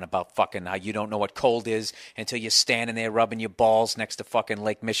go on about fucking how you don't know what cold is until you're standing there rubbing your balls next to fucking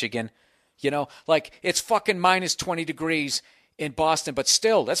Lake Michigan. It's fucking minus 20 degrees in Boston, but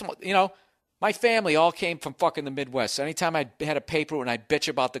still, that's, My family all came from fucking the Midwest. So anytime I had a paper and I'd bitch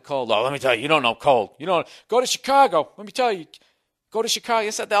about the cold, oh, let me tell you, you don't know cold. You don't go to Chicago. Let me tell you, go to Chicago.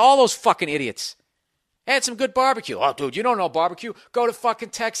 All those fucking idiots. Had some good barbecue. Oh, dude, you don't know barbecue. Go to fucking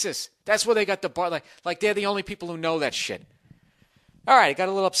Texas. That's where they got the bar. Like they're the only people who know that shit. All right, I got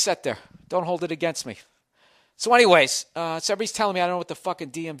a little upset there. Don't hold it against me. So anyways, so everybody's telling me I don't know what the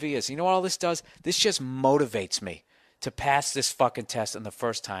fucking DMV is. You know what all this does? This just motivates me to pass this fucking test on the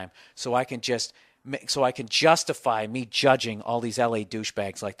first time so I can justify me judging all these LA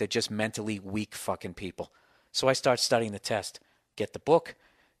douchebags like they're just mentally weak fucking people. So I start studying the test. Get the book,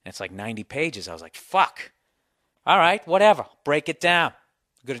 and it's like 90 pages. I was like, fuck. All right, whatever. Break it down.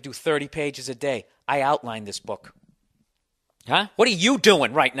 I'm going to do 30 pages a day. I outlined this book. Huh? What are you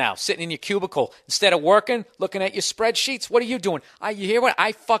doing right now? Sitting in your cubicle instead of working, looking at your spreadsheets? What are you doing? You hear what?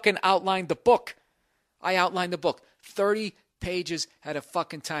 I fucking outlined the book. 30 pages at a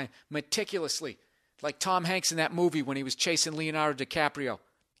fucking time. Meticulously. Like Tom Hanks in that movie when he was chasing Leonardo DiCaprio.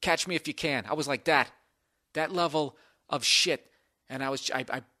 Catch Me If You Can. I was like that. That level of shit. And I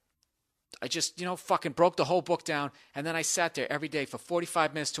just, fucking broke the whole book down. And then I sat there every day for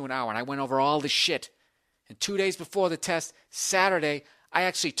 45 minutes to an hour. And I went over all the shit. And 2 days before the test, Saturday, I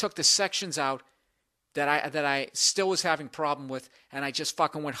actually took the sections out that I still was having problem with, and I just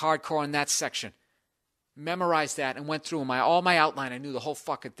fucking went hardcore on that section. Memorized that and went through them. All my outline, I knew the whole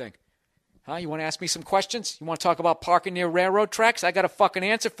fucking thing. Huh? You want to ask me some questions? You want to talk about parking near railroad tracks? I got a fucking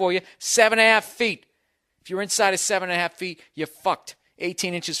answer for you. 7.5 feet. If you're inside of 7.5 feet, you're fucked.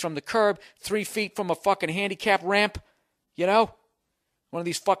 18 inches from the curb, 3 feet from a fucking handicap ramp, One of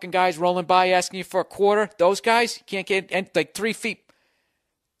these fucking guys rolling by asking you for a quarter. Those guys, you can't get like 3 feet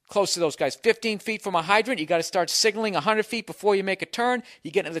close to those guys. 15 feet from a hydrant, you got to start signaling 100 feet before you make a turn. You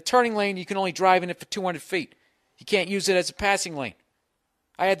get into the turning lane, you can only drive in it for 200 feet. You can't use it as a passing lane.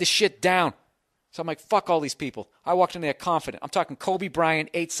 I had this shit down. So I'm like, fuck all these people. I walked in there confident. I'm talking Kobe Bryant,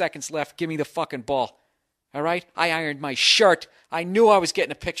 8 seconds left. Give me the fucking ball. All right? I ironed my shirt. I knew I was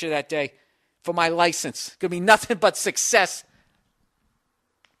getting a picture that day for my license. Going to be nothing but success.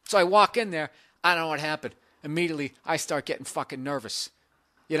 So I walk in there, I don't know what happened. Immediately, I start getting fucking nervous.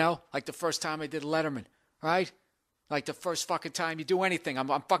 Like the first time I did Letterman, right? Like the first fucking time you do anything, I'm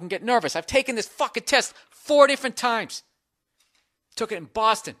fucking getting nervous. I've taken this fucking test 4 different times. Took it in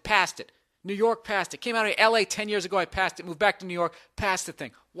Boston, passed it. New York, passed it. Came out of LA 10 years ago, I passed it. Moved back to New York, passed the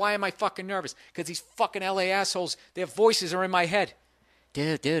thing. Why am I fucking nervous? Because these fucking LA assholes, their voices are in my head.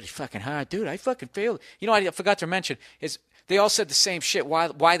 Dude, it's fucking hard. Dude, I fucking failed. I forgot to mention is they all said the same shit.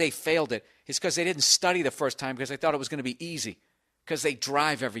 Why they failed it is because they didn't study the first time because they thought it was going to be easy. Because they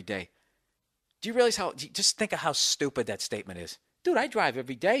drive every day. Do you realize just think of how stupid that statement is. Dude, I drive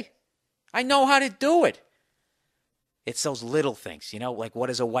every day. I know how to do it. It's those little things, like what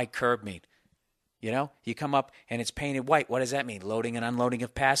does a white curb mean? You come up and it's painted white. What does that mean? Loading and unloading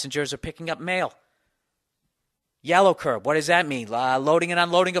of passengers or picking up mail. Yellow curb, what does that mean? Loading and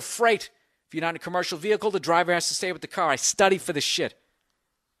unloading of freight. If you're not in a commercial vehicle, the driver has to stay with the car. I study for this shit.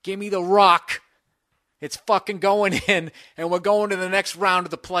 Give me the rock. It's fucking going in, and we're going to the next round of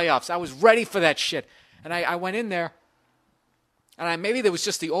the playoffs. I was ready for that shit. And I went in there, and maybe there was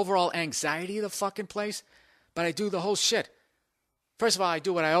just the overall anxiety of the fucking place, but I do the whole shit. First of all, I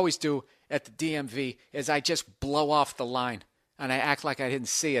do what I always do at the DMV, is I just blow off the line, and I act like I didn't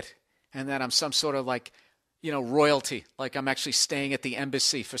see it, and that I'm some sort of royalty, like I'm actually staying at the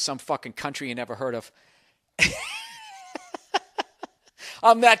embassy for some fucking country you never heard of.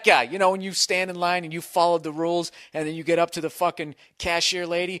 I'm that guy, when you stand in line and you followed the rules and then you get up to the fucking cashier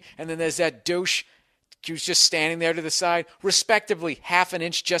lady and then there's that douche who's just standing there to the side, respectively half an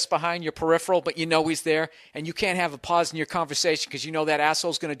inch just behind your peripheral, but he's there and you can't have a pause in your conversation because that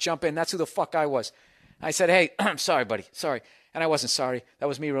asshole's going to jump in. That's who the fuck I was. I said, hey, I'm sorry, buddy, sorry. And I wasn't sorry. That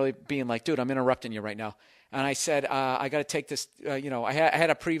was me really being like, dude, I'm interrupting you right now. And I said, I got to take this, I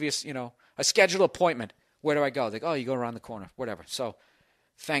had a previous, a scheduled appointment. Where do I go? They're like, oh, you go around the corner, whatever. So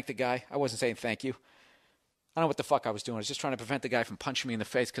thank the guy. I wasn't saying thank you. I don't know what the fuck I was doing. I was just trying to prevent the guy from punching me in the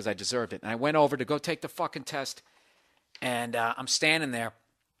face because I deserved it. And I went over to go take the fucking test. And I'm standing there.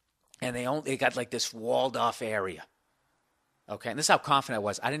 And they got like this walled off area. Okay. And this is how confident I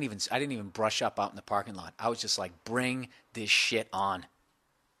was. I didn't even brush up out in the parking lot. I was just like, bring this shit on.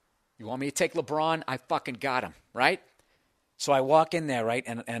 You want me to take LeBron? I fucking got him. Right? So I walk in there, right?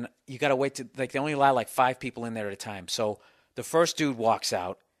 And you got to wait to, they only allow like 5 people in there at a time. So the first dude walks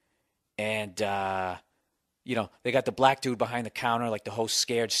out, and, they got the black dude behind the counter, like the host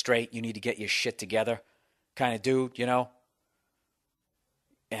scared straight, you need to get your shit together kind of dude, And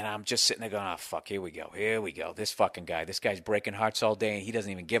I'm just sitting there going, oh, fuck, here we go. This fucking guy. This guy's breaking hearts all day, and he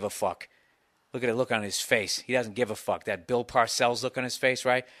doesn't even give a fuck. Look at the look on his face. He doesn't give a fuck. That Bill Parcells look on his face,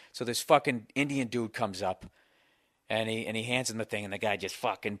 right? So this fucking Indian dude comes up, and he hands him the thing, and the guy just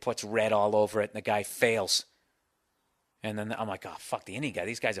fucking puts red all over it, and the guy fails. And then I'm like, oh, fuck the Indian guy.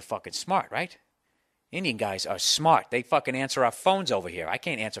 These guys are fucking smart, right? Indian guys are smart. They fucking answer our phones over here. I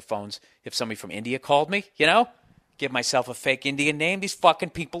can't answer phones if somebody from India called me, you know? Give myself a fake Indian name. These fucking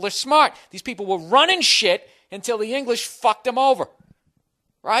people are smart. These people were running shit until the English fucked them over,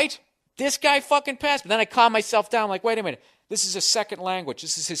 right? This guy fucking passed. But then I calmed myself down like, wait a minute. This is a second language.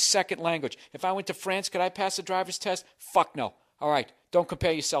 This is his second language. If I went to France, could I pass the driver's test? Fuck no. All right, don't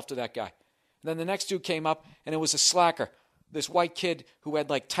compare yourself to that guy. And then the next dude came up, and it was a slacker. This white kid who had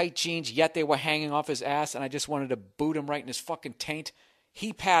like tight jeans, yet they were hanging off his ass, and I just wanted to boot him right in his fucking taint.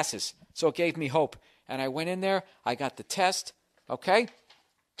 He passes, so it gave me hope. And I went in there, I got the test, okay?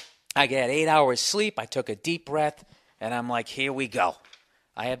 I got 8 hours sleep, I took a deep breath, and I'm like, here we go.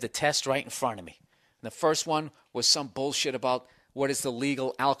 I have the test right in front of me. And the first one was some bullshit about what is the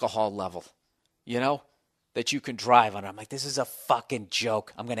legal alcohol level, you know, that you can drive on. I'm like, this is a fucking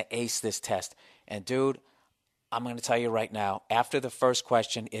joke. I'm going to ace this test. And dude, I'm going to tell you right now, after the first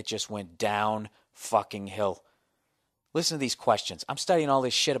question, it just went down fucking hill. Listen to these questions. I'm studying all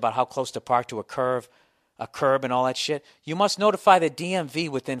this shit about how close to park to a curb and all that shit. You must notify the DMV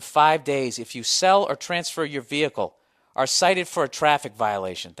within 5 days if you sell or transfer your vehicle, are cited for a traffic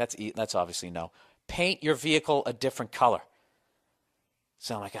violation. That's obviously no. Paint your vehicle a different color.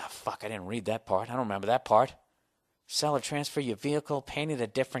 So I'm like, oh, fuck, I didn't read that part. I don't remember that part. Sell or transfer your vehicle, paint it a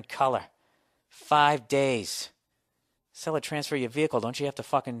different color. 5 days. Sell or transfer your vehicle. Don't you have to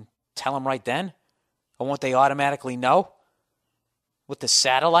fucking tell them right then? Or won't they automatically know? With the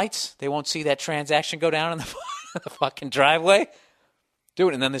satellites, they won't see that transaction go down in the fucking driveway?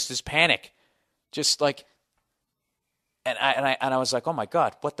 Dude, and then there's this panic. Just like, and I was like, oh my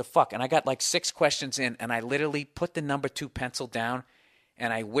God, what the fuck? And I got like 6 questions in, and I literally put the number 2 pencil down,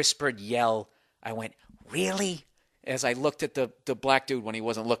 and I whispered yell. I went, really? As I looked at the black dude when he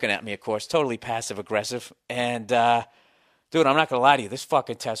wasn't looking at me, of course, totally passive aggressive. And dude, I'm not gonna lie to you, this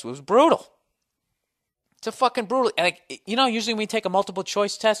fucking test was brutal. It's a fucking brutal. And you know, usually when we take a multiple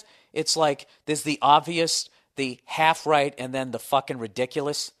choice test, it's like there's the obvious, the half right, and then the fucking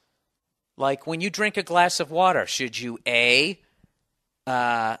ridiculous. Like when you drink a glass of water, should you A,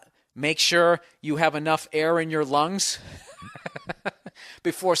 make sure you have enough air in your lungs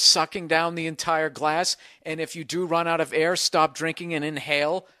before sucking down the entire glass? And if you do run out of air, stop drinking and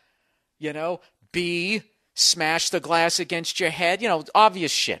inhale. You know, B, smash the glass against your head. You know,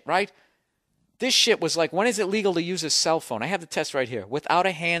 obvious shit, right? This shit was like, when is it legal to use a cell phone? I have the test right here. Without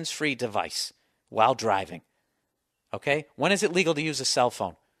a hands-free device while driving. Okay? When is it legal to use a cell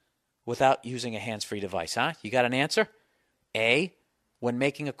phone without using a hands-free device, huh? You got an answer? A, when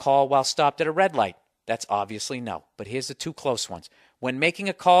making a call while stopped at a red light. That's obviously no. But here's the 2 close ones. When making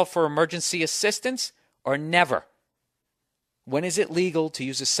a call for emergency assistance, or never. When is it legal to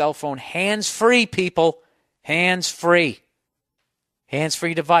use a cell phone hands-free, people? Hands-free.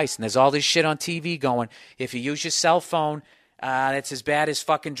 Hands-free device. And there's all this shit on TV going, if you use your cell phone, that's as bad as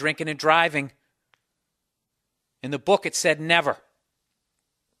fucking drinking and driving. In the book, it said never.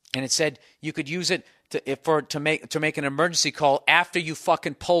 And it said you could use it to make an emergency call after you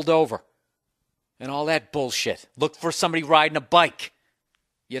fucking pulled over. And all that bullshit. Look for somebody riding a bike.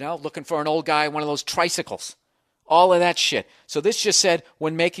 You know, looking for an old guy on one of those tricycles. All of that shit. So this just said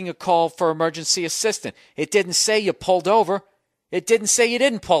when making a call for emergency assistance. It didn't say you pulled over. It didn't say you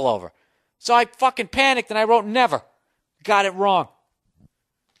didn't pull over. So I fucking panicked and I wrote never. Got it wrong.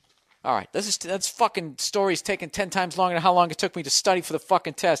 All right, that's fucking stories taking 10 times longer than how long it took me to study for the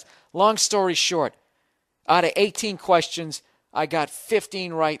fucking test. Long story short, out of 18 questions, I got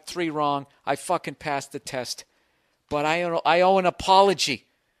 15 right, 3 wrong. I fucking passed the test. But I owe an apology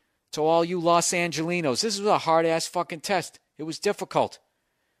to all you Los Angelinos. This was a hard-ass fucking test. It was difficult.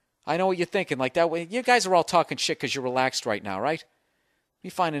 I know what you're thinking. Like that way, you guys are all talking shit because you're relaxed right now, right? Let me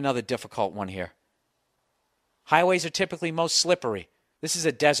find another difficult one here. Highways are typically most slippery. This is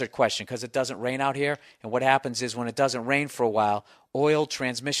a desert question because it doesn't rain out here. And what happens is when it doesn't rain for a while, oil,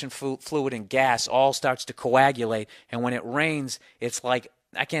 transmission fluid, and gas all starts to coagulate. And when it rains, it's like,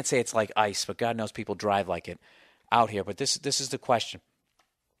 I can't say it's like ice, but God knows people drive like it out here. But this is the question.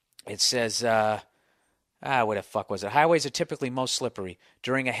 It says, what the fuck was it? Highways are typically most slippery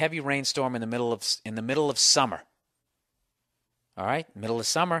during a heavy rainstorm in the middle of summer. All right, middle of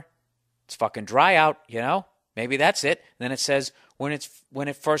summer. It's fucking dry out, you know? Maybe that's it. And then it says when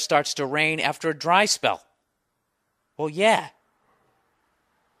it first starts to rain after a dry spell. Well, yeah.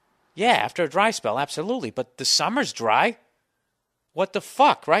 Yeah, after a dry spell, absolutely. But the summer's dry. What the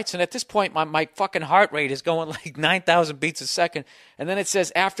fuck, right? So at this point, my fucking heart rate is going like 9,000 beats a second. And then it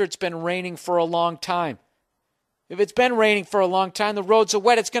says, after it's been raining for a long time. If it's been raining for a long time, the roads are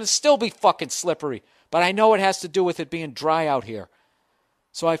wet, it's going to still be fucking slippery. But I know it has to do with it being dry out here.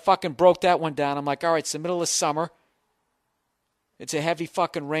 So I fucking broke that one down. I'm like, all right, it's the middle of summer. It's a heavy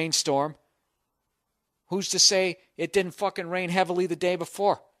fucking rainstorm. Who's to say it didn't fucking rain heavily the day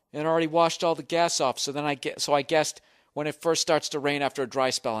before? It already washed all the gas off. So I guessed when it first starts to rain after a dry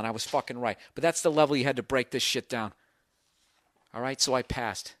spell, and I was fucking right. But that's the level you had to break this shit down. All right, so I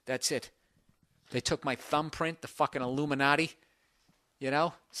passed. That's it. They took my thumbprint, the fucking Illuminati,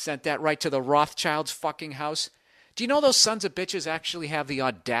 sent that right to the Rothschilds' fucking house. Do you know those sons of bitches actually have the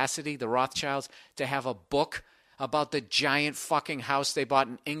audacity, the Rothschilds, to have a book about the giant fucking house they bought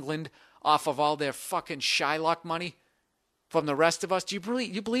in England off of all their fucking Shylock money from the rest of us? Do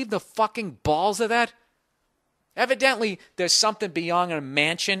you believe the fucking balls of that? Evidently, there's something beyond a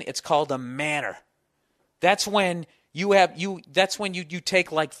mansion. It's called a manor. That's when you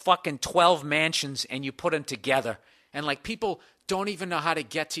take like fucking 12 mansions and you put them together. And like people don't even know how to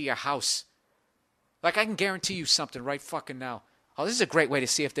get to your house. Like I can guarantee you something right fucking now. Oh, this is a great way to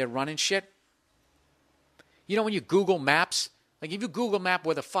see if they're running shit. You know when you Google Maps? Like if you Google Map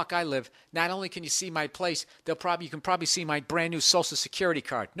where the fuck I live, not only can you see my place, you can probably see my brand new Social Security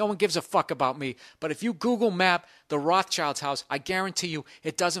card. No one gives a fuck about me. But if you Google Map the Rothschild's house, I guarantee you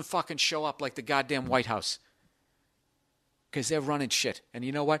it doesn't fucking show up like the goddamn White House. Because they're running shit. And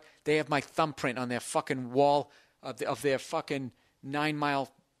you know what? They have my thumbprint on their fucking wall of their fucking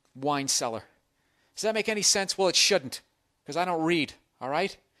 9-mile wine cellar. Does that make any sense? Well, it shouldn't. Because I don't read. All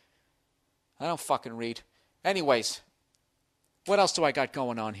right? I don't fucking read. Anyways. What else do I got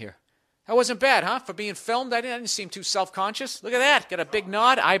going on here? That wasn't bad, huh? For being filmed, I didn't seem too self-conscious. Look at that. Got a big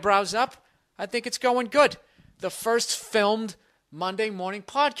nod, eyebrows up. I think it's going good. The first filmed Monday morning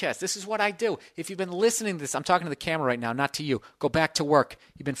podcast. This is what I do. If you've been listening to this, I'm talking to the camera right now, not to you. Go back to work.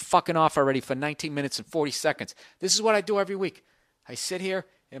 You've been fucking off already for 19 minutes and 40 seconds. This is what I do every week. I sit here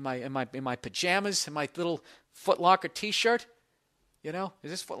in my pajamas, in my little Foot Locker t-shirt. Is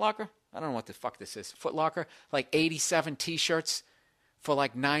this Foot Locker? I don't know what the fuck this is. Foot Locker, like 87 t-shirts for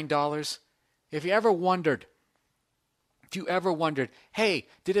like $9. If you ever wondered, hey,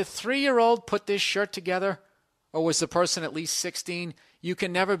 did a 3-year-old put this shirt together? Or was the person at least 16? You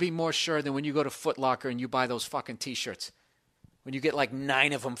can never be more sure than when you go to Foot Locker and you buy those fucking t-shirts. When you get like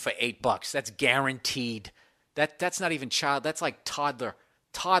 9 of them for $8. That's guaranteed. That's not even child. That's like toddler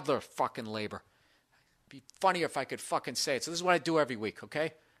fucking labor. It'd be funnier if I could fucking say it. So this is what I do every week,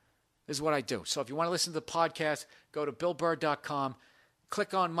 okay? This is what I do. So if you want to listen to the podcast, go to BillBurr.com.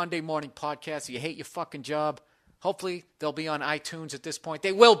 Click on Monday Morning Podcast. If you hate your fucking job, hopefully they'll be on iTunes at this point.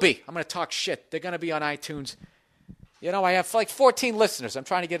 They will be. I'm going to talk shit. They're going to be on iTunes. I have like 14 listeners. I'm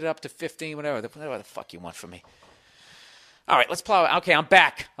trying to get it up to 15, whatever the fuck you want from me. All right, let's plow. Okay, I'm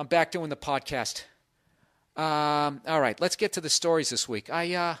back. I'm back doing the podcast. All right, let's get to the stories this week.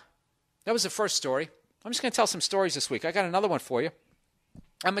 That was the first story. I'm just going to tell some stories this week. I got another one for you.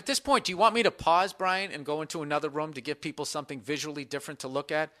 At this point, do you want me to pause, Brian, and go into another room to give people something visually different to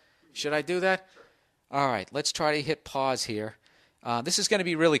look at? Should I do that? All right, let's try to hit pause here. This is going to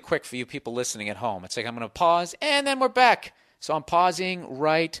be really quick for you people listening at home. It's like I'm going to pause, and then we're back. So I'm pausing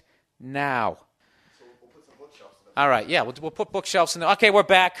right now. So we'll put some bookshelves in All right, yeah, we'll put bookshelves in there. Okay, we're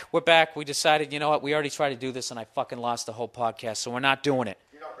back. We're back. We decided, you know what, we already tried to do this, and I fucking lost the whole podcast, so we're not doing it.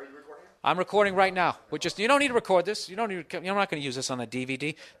 Are you recording? I'm recording right now. You don't need to record this. You're not going to use this on the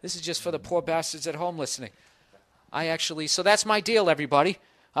DVD. This is just for the poor bastards at home listening. So that's my deal, everybody.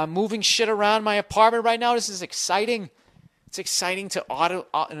 I'm moving shit around my apartment right now. This is exciting. It's exciting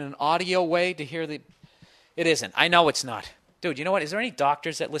in an audio way to hear the... It isn't. I know it's not. Dude, you know what? Is there any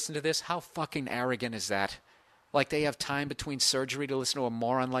doctors that listen to this? How fucking arrogant is that? Like they have time between surgery to listen to a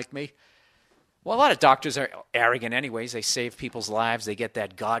moron like me? Well, a lot of doctors are arrogant anyways. They save people's lives. They get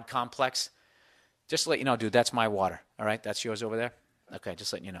that God complex. Just to let you know, dude, that's my water. All right? That's yours over there? Okay,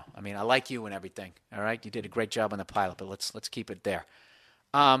 just letting you know. I mean, I like you and everything. All right? You did a great job on the pilot, but let's keep it there.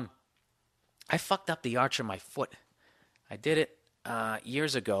 I fucked up the arch of my foot. I did it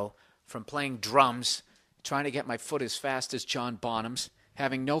years ago from playing drums, trying to get my foot as fast as John Bonham's,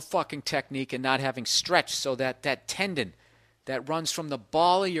 having no fucking technique and not having stretch so that tendon that runs from the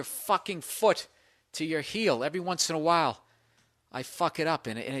ball of your fucking foot to your heel, every once in a while, I fuck it up,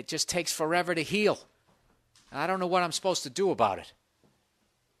 and it just takes forever to heal. And I don't know what I'm supposed to do about it.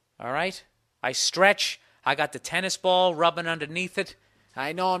 All right? I stretch. I got the tennis ball rubbing underneath it.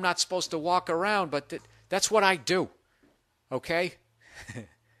 I know I'm not supposed to walk around, but that's what I do. Okay?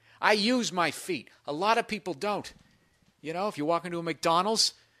 I use my feet. A lot of people don't. You know, if you walk into a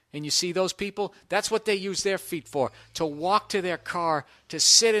McDonald's and you see those people, that's what they use their feet for, to walk to their car, to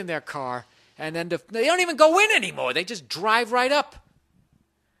sit in their car, and then they don't even go in anymore. They just drive right up.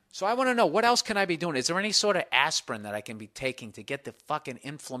 So I want to know, what else can I be doing? Is there any sort of aspirin that I can be taking to get the fucking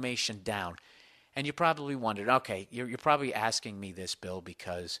inflammation down? And you probably wondered, okay, you're probably asking me this, Bill,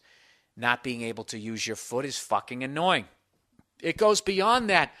 because not being able to use your foot is fucking annoying. It goes beyond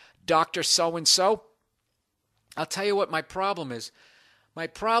that, Dr. So-and-so. I'll tell you what my problem is. My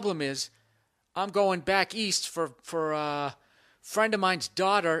problem is I'm going back east for a friend of mine's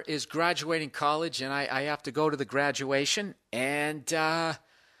daughter is graduating college, and I have to go to the graduation, and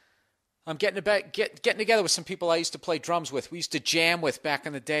I'm getting together with some people I used to play drums with. We used to jam with back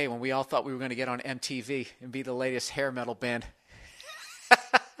in the day when we all thought we were going to get on MTV and be the latest hair metal band.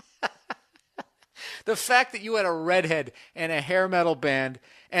 The fact that you had a redhead and a hair metal band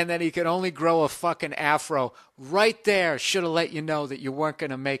and that he could only grow a fucking afro right there should have let you know that you weren't going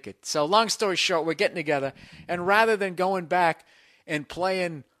to make it. So long story short, we're getting together, and rather than going back and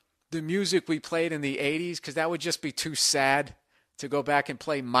playing the music we played in the 80s, because that would just be too sad to go back and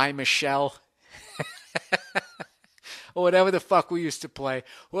play My Michelle or whatever the fuck we used to play,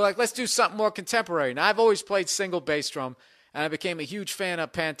 we're like, let's do something more contemporary. Now, I've always played single bass drum, and I became a huge fan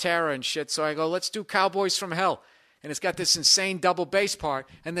of Pantera and shit, so I go, let's do Cowboys from Hell. And it's got this insane double bass part.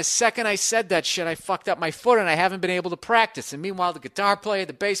 And the second I said that shit, I fucked up my foot, and I haven't been able to practice. And meanwhile, the guitar player,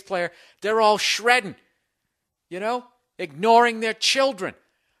 the bass player, they're all shredding, you know, ignoring their children.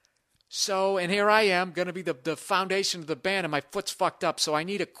 So, and here I am, going to be the foundation of the band, and my foot's fucked up, so I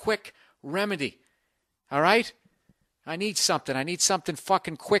need a quick remedy. All right? I need something. I need something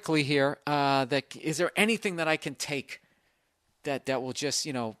fucking quickly here. Is there anything that I can take that will just,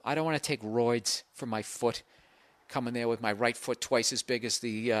 you know, I don't want to take roids for my foot, coming there with my right foot twice as big as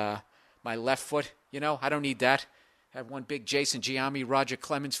my left foot. You know, I don't need that. I have one big Jason Giambi, Roger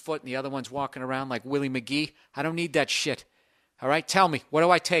Clemens foot, and the other one's walking around like Willie McGee. I don't need that shit. All right? Tell me, what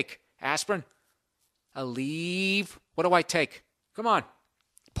do I take? Aspirin? Aleve? What do I take? Come on.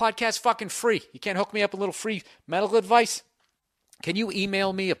 Podcast fucking free. You can't hook me up a little free medical advice? Can you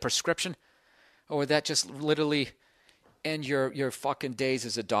email me a prescription? Or would that just literally end your fucking days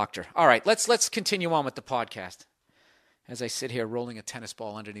as a doctor? All right, let's continue on with the podcast. As I sit here rolling a tennis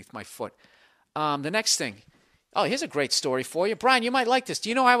ball underneath my foot. The next thing. Oh, here's a great story for you. Brian, you might like this. Do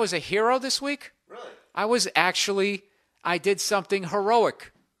you know I was a hero this week? Really? I did something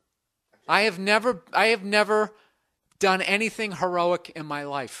heroic. I have never done anything heroic in my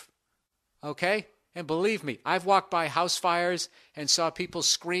life. Okay? And believe me, I've walked by house fires and saw people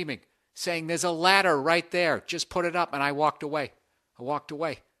screaming, saying, there's a ladder right there. Just put it up. And I walked away.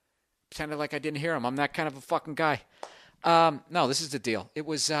 Pretended like I didn't hear him. I'm that kind of a fucking guy. No, this is the deal. It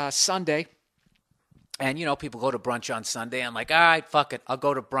was Sunday. And, you know, people go to brunch on Sunday. I'm like, all right, fuck it. I'll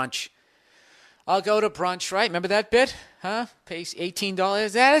go to brunch, right? Remember that bit? Huh? Pays $18.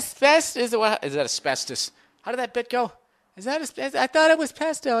 Is that asbestos? Is that asbestos? How did that bit go? Is that asbestos? I thought it was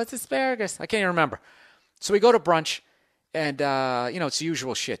pesto. It's asparagus. I can't even remember. So we go to brunch, and, you know, it's the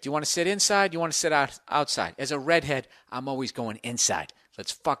usual shit. Do you want to sit inside? Do you want to sit outside? As a redhead, I'm always going inside.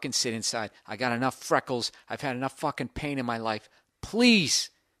 Let's fucking sit inside. I got enough freckles. I've had enough fucking pain in my life.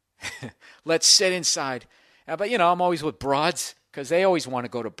 Please, let's sit inside. But, you know, I'm always with broads because they always want to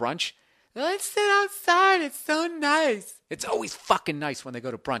go to brunch. Let's sit outside. It's so nice. It's always fucking nice when they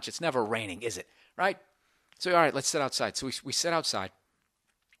go to brunch. It's never raining, is it? Right? So, all right, let's sit outside. So we sit outside.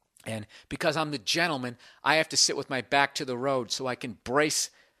 And because I'm the gentleman, I have to sit with my back to the road so I can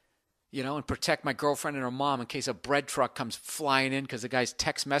brace, you know, and protect my girlfriend and her mom in case a bread truck comes flying in because the guy's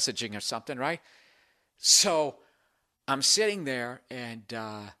text messaging or something, right? So I'm sitting there, and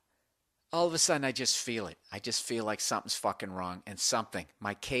all of a sudden I just feel it. I just feel like something's fucking wrong, and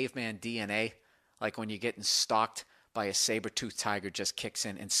my caveman DNA, like when you're getting stalked by a saber-toothed tiger, just kicks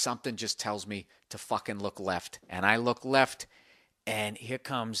in, and something just tells me to fucking look left. And I look left, and here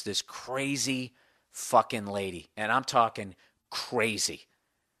comes this crazy fucking lady. And I'm talking crazy.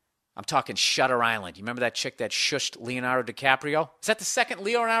 I'm talking Shutter Island. You remember that chick that shushed Leonardo DiCaprio? Is that the second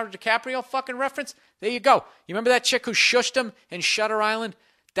Leonardo DiCaprio fucking reference? There you go. You remember that chick who shushed him in Shutter Island?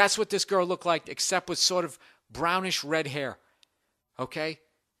 That's what this girl looked like, except with sort of brownish red hair. Okay?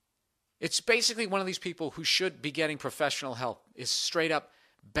 It's basically one of these people who should be getting professional help. Is straight up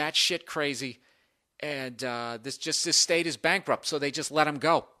batshit crazy, and this state is bankrupt, so they just let him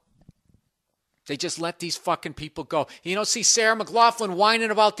go. They just let these fucking people go. You don't see Sarah McLachlan whining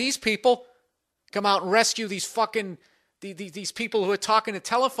about these people. Come out and rescue these fucking these people who are talking to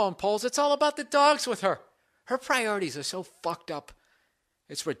telephone poles. It's all about the dogs with her. Her priorities are so fucked up.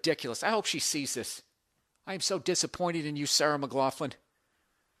 It's ridiculous. I hope she sees this. I am so disappointed in you, Sarah McLaughlin.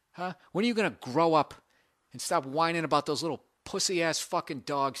 Huh? When are you going to grow up and stop whining about those little pussy-ass fucking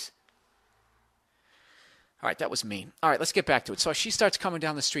dogs? All right, that was mean. All right, let's get back to it. So she starts coming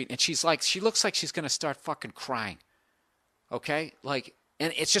down the street, and she looks like she's going to start fucking crying. Okay? Like,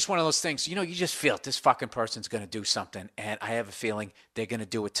 and it's just one of those things, you just feel it. This fucking person's going to do something, and I have a feeling they're going to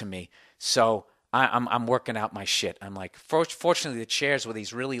do it to me. So I'm working out my shit. I'm like, fortunately, the chairs were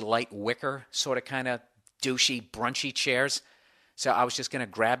these really light wicker, sort of kind of douchey, brunchy chairs. So I was just going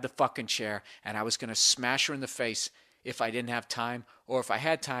to grab the fucking chair, and I was going to smash her in the face if I didn't have time. Or if I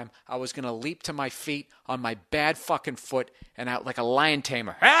had time, I was going to leap to my feet on my bad fucking foot and out like a lion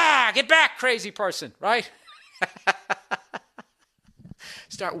tamer. Ah, get back, crazy person, right?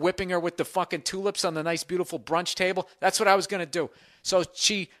 Start whipping her with the fucking tulips on the nice, beautiful brunch table. That's what I was going to do. So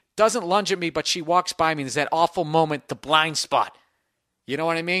she doesn't lunge at me, but she walks by me. There's that awful moment, the blind spot. You know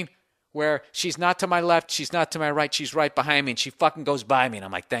what I mean? Where she's not to my left, she's not to my right, she's right behind me, and she fucking goes by me, and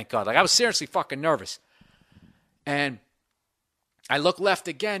I'm like, thank God. Like, I was seriously fucking nervous. And I look left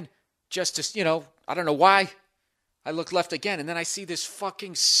again, just to, I don't know why. I look left again, and then I see this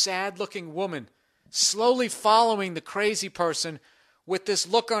fucking sad-looking woman slowly following the crazy person with this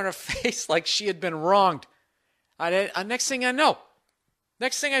look on her face like she had been wronged. Next thing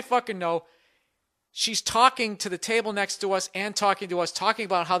I fucking know, she's talking to the table next to us and talking to us, talking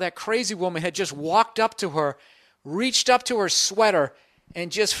about how that crazy woman had just walked up to her, reached up to her sweater,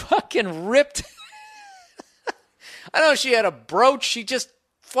 and just fucking ripped. I don't know if she had a brooch. She just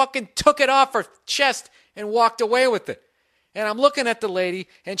fucking took it off her chest and walked away with it. And I'm looking at the lady,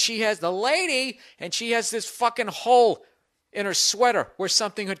 and she has this fucking hole in her sweater where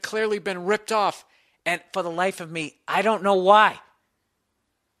something had clearly been ripped off. And for the life of me, I don't know why.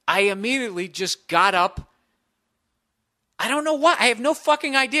 I immediately just got up. I don't know why. I have no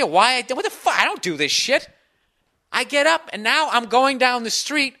fucking idea why. What the fuck? I don't do this shit. I get up, and now I'm going down the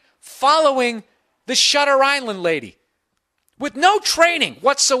street following the Shutter Island lady with no training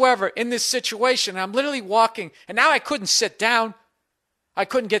whatsoever in this situation. I'm literally walking, and now I couldn't sit down. I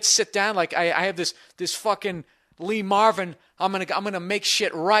couldn't sit down. Like I have this fucking Lee Marvin, I'm gonna make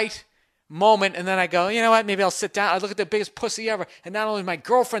shit right moment, and then I go, you know what, maybe I'll sit down. I look at the biggest pussy ever, and not only my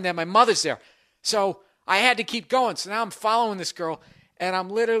girlfriend there, my mother's there. So I had to keep going. So now I'm following this girl, and I'm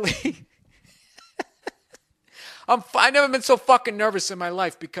literally I've never been so fucking nervous in my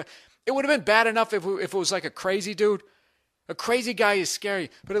life, because it would have been bad enough if it was like a crazy dude. A crazy guy is scary,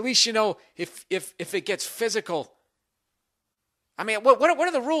 but at least if it gets physical. I mean, what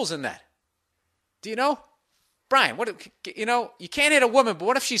are the rules in that? Do you know? Brian, you can't hit a woman, but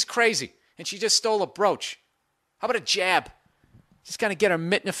what if she's crazy and she just stole a brooch? How about a jab? Just kind of get her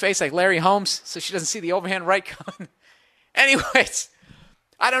mitt in the face like Larry Holmes so she doesn't see the overhand right coming. Anyways,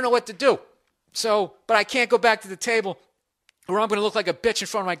 I don't know what to do. So, but I can't go back to the table or I'm going to look like a bitch in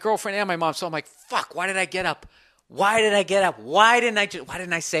front of my girlfriend and my mom. So I'm like, fuck, why did I get up? Why did I get up? Why didn't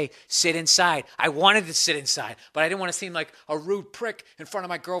I say sit inside? I wanted to sit inside, but I didn't want to seem like a rude prick in front of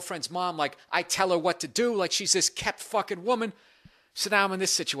my girlfriend's mom. Like I tell her what to do, like she's this kept fucking woman. So now I'm in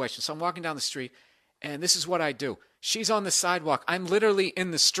this situation. So I'm walking down the street, and this is what I do. She's on the sidewalk. I'm literally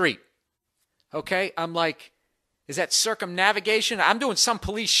in the street. Okay? I'm like, is that circumnavigation? I'm doing some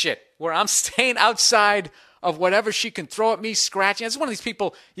police shit where I'm staying outside of whatever she can throw at me, scratching. It's one of these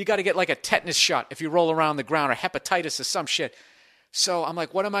people, you got to get like a tetanus shot if you roll around the ground, or hepatitis or some shit. So I'm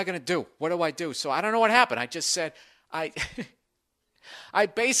like, what am I going to do? What do I do? So I don't know what happened. I just said, I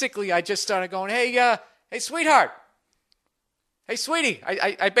just started going, hey, sweetheart. Hey, sweetie.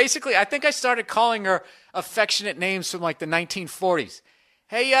 I think I started calling her affectionate names from like the 1940s.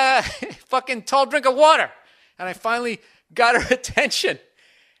 Hey, fucking tall drink of water. And I finally got her attention.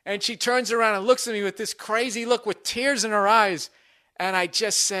 And she turns around and looks at me with this crazy look with tears in her eyes. And I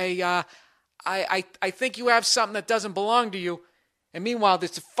just say, I think you have something that doesn't belong to you. And meanwhile,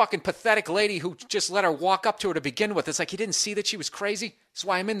 this fucking pathetic lady who just let her walk up to her to begin with. It's like, you didn't see that she was crazy? That's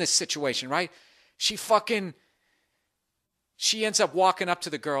why I'm in this situation, right? She ends up walking up to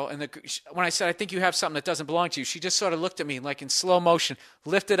the girl. And when I said, I think you have something that doesn't belong to you, she just sort of looked at me like in slow motion,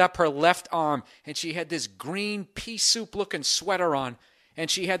 lifted up her left arm. And she had this green pea soup looking sweater on. And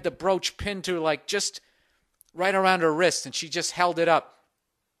she had the brooch pinned to like just right around her wrist, and she just held it up.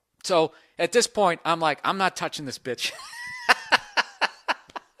 So at this point, I'm like, I'm not touching this bitch.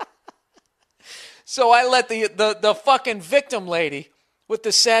 So I let the fucking victim lady with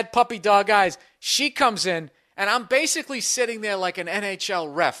the sad puppy dog eyes, she comes in, and I'm basically sitting there like an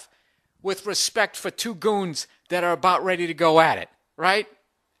NHL ref with respect for two goons that are about ready to go at it, right?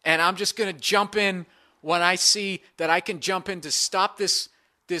 And I'm just going to jump in when I see that I can jump in to stop this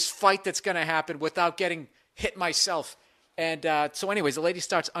this fight that's going to happen without getting hit myself. And so anyways, the lady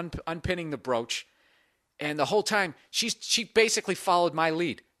starts unpinning the brooch. And the whole time, she basically followed my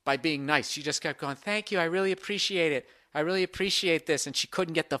lead by being nice. She just kept going, thank you, I really appreciate it. I really appreciate this. And she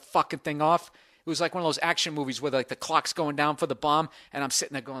couldn't get the fucking thing off. It was like one of those action movies where like the clock's going down for the bomb. And I'm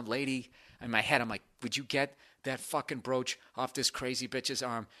sitting there going, lady, in my head, I'm like, would you get that fucking brooch off this crazy bitch's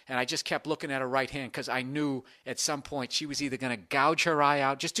arm? And I just kept looking at her right hand because I knew at some point she was either going to gouge her eye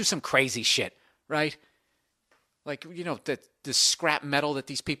out, just do some crazy shit, right? Like, you know, the scrap metal that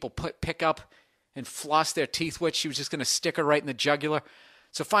these people pick up and floss their teeth with. She was just going to stick her right in the jugular.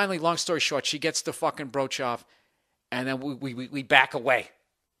 So finally, long story short, she gets the fucking brooch off, and then we back away.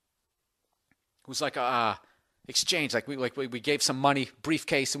 It was like a exchange. Like we gave some money,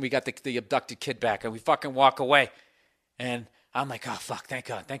 briefcase, and we got the abducted kid back, and we fucking walk away. And I'm like, oh fuck, thank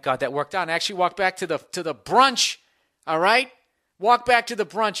God that worked out. And I actually walked back to the brunch. All right, walked back to the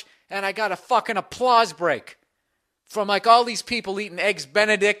brunch, and I got a fucking applause break from like all these people eating eggs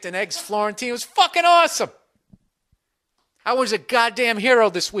Benedict and eggs Florentine. It was fucking awesome. I was a goddamn hero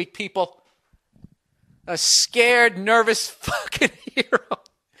this week, people. A scared, nervous fucking hero.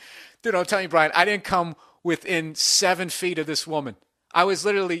 Dude, I'm telling you, Brian, I didn't come within 7 feet of this woman. I was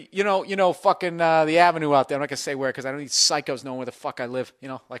literally, you know, fucking the avenue out there. I'm not going to say where because I don't need psychos knowing where the fuck I live, you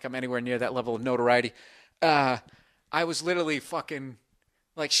know, like I'm anywhere near that level of notoriety. I was literally fucking,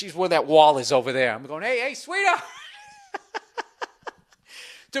 like she's where that wall is over there. I'm going, hey, sweetheart.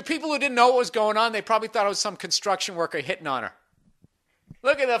 To people who didn't know what was going on, they probably thought it was some construction worker hitting on her.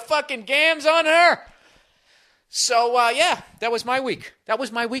 Look at the fucking gams on her. So, yeah, that was my week. That was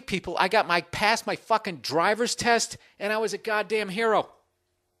my week, people. I passed my fucking driver's test, and I was a goddamn hero.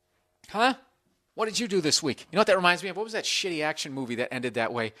 Huh? What did you do this week? You know what that reminds me of? What was that shitty action movie that ended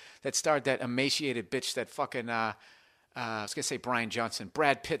that way, that starred that emaciated bitch that fucking, I was going to say Brian Johnson.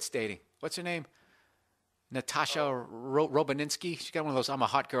 Brad Pitt's dating. What's her name? Natasha Robaninsky. She got one of those I'm a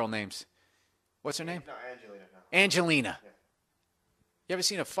hot girl names. What's her name? No, Angelina. No. Angelina. Yeah. You ever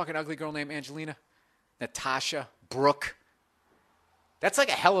seen a fucking ugly girl named Angelina? Natasha, Brooke. That's like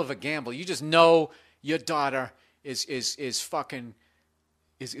a hell of a gamble. You just know your daughter is fucking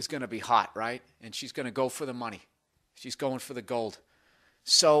going to be hot, right? And she's going to go for the money. She's going for the gold.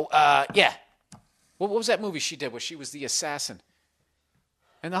 So, yeah. What was that movie she did where she was the assassin?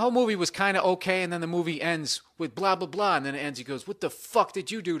 And the whole movie was kind of okay, and then the movie ends with blah, blah, blah, and then it ends, he goes, what the fuck did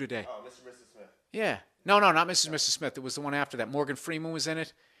you do today? Oh, Mr. and Mrs. Smith. Yeah. No, not Mrs. and Mrs. Smith. It was the one after that. Morgan Freeman was in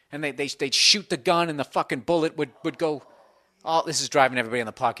it, and they'd shoot the gun, and the fucking bullet would go. Oh, this is driving everybody on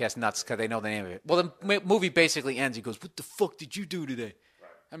the podcast nuts because they know the name of it. Well, the movie basically ends. He goes, what the fuck did you do today?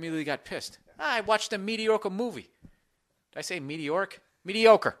 Right. I immediately got pissed. I watched a mediocre movie. Did I say mediocre?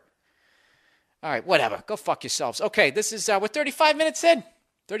 Mediocre. All right, whatever. Go fuck yourselves. Okay, this is, we're 35 minutes in.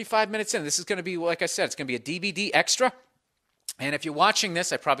 35 minutes in. This is going to be, like I said, it's going to be a DVD extra. And if you're watching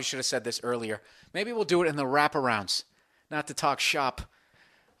this, I probably should have said this earlier. Maybe we'll do it in the wraparounds. Not to talk shop.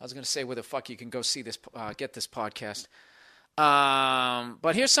 I was going to say where the fuck you can go see this, get this podcast.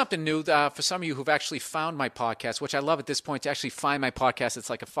 But here's something new for some of you who've actually found my podcast, which I love at this point to actually find my podcast. It's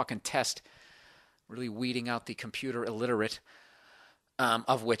like a fucking test. Really weeding out the computer illiterate,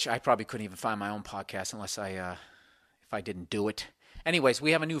 of which I probably couldn't even find my own podcast unless if I didn't do it. Anyways,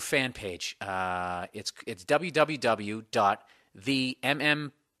 we have a new fan page. It's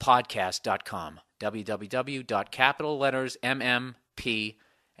www.themmpodcast.com. www.capital letters MMP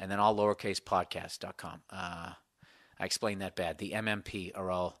and then all lowercase podcast.com. I explained that bad. The MMP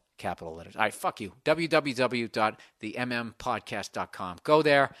are all capital letters. All right, fuck you. www.themmpodcast.com. Go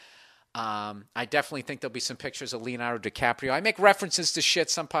there. I definitely think there'll be some pictures of Leonardo DiCaprio. I make references to shit.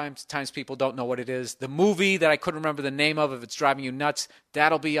 Sometimes people don't know what it is. The movie that I couldn't remember the name of, if it's driving you nuts,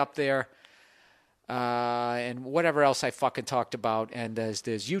 that'll be up there. And whatever else I fucking talked about. And there's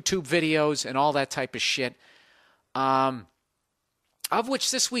YouTube videos and all that type of shit. Of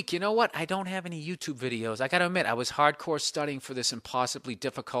which this week, you know what? I don't have any YouTube videos. I got to admit, I was hardcore studying for this impossibly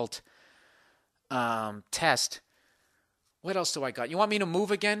difficult test. What else do I got? You want me to move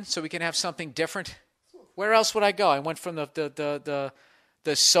again so we can have something different? Where else would I go? I went from the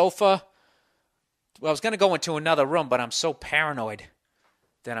sofa. Well, I was going to go into another room, but I'm so paranoid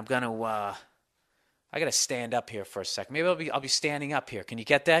that I'm going to. I got to stand up here for a second. Maybe I'll be standing up here. Can you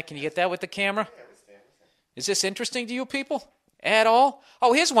get that? Can you get that with the camera? Yeah, we stand. Is this interesting to you people at all?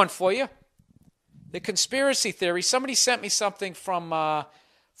 Oh, here's one for you. The conspiracy theory. Somebody sent me something from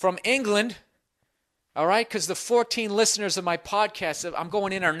England. All right, because the 14 listeners of my podcast, I'm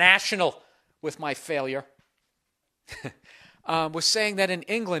going international with my failure, was saying that in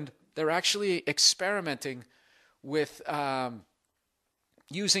England, they're actually experimenting with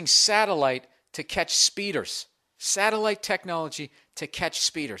using satellite to catch speeders. Satellite technology to catch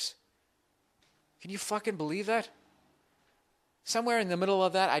speeders. Can you fucking believe that? Somewhere in the middle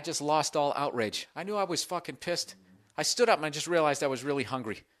of that, I just lost all outrage. I knew I was fucking pissed. I stood up and I just realized I was really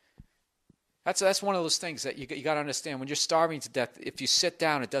hungry. That's one of those things that you got to understand. When you're starving to death, if you sit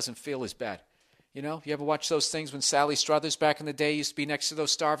down, it doesn't feel as bad. You know, you ever watch those things when Sally Struthers back in the day used to be next to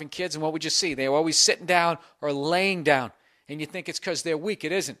those starving kids? And what would you see? They were always sitting down or laying down. And you think it's because they're weak.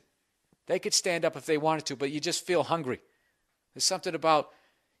 It isn't. They could stand up if they wanted to, but you just feel hungry. There's something about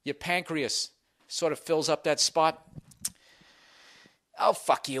your pancreas sort of fills up that spot. Oh,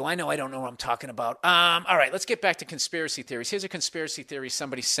 fuck you. I know I don't know what I'm talking about. All right, let's get back to conspiracy theories. Here's a conspiracy theory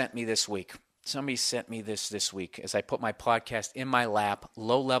somebody sent me this week. Somebody sent me this week as I put my podcast in my lap.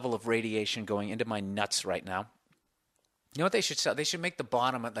 Low level of radiation going into my nuts right now. You know what they should sell? They should make the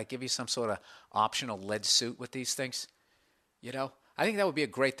bottom, like give you some sort of optional lead suit with these things. You know? I think that would be a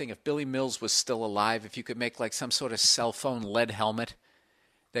great thing if Billy Mills was still alive, if you could make like some sort of cell phone lead helmet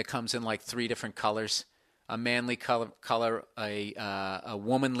that comes in like 3 different colors. A manly color, a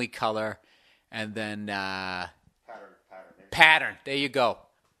womanly color, and then pattern. There you go.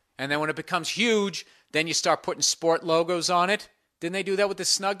 And then when it becomes huge, then you start putting sport logos on it. Didn't they do that with the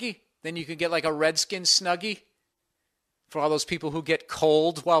Snuggie? Then you could get like a Redskin Snuggie for all those people who get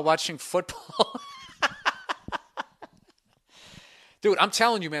cold while watching football. Dude, I'm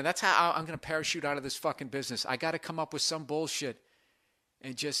telling you, man, that's how I'm going to parachute out of this fucking business. I got to come up with some bullshit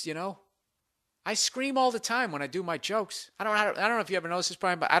and just, you know, I scream all the time when I do my jokes. I don't know if you ever noticed this,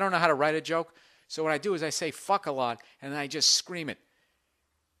 Brian, but I don't know how to write a joke. So what I do is I say fuck a lot, and then I just scream it.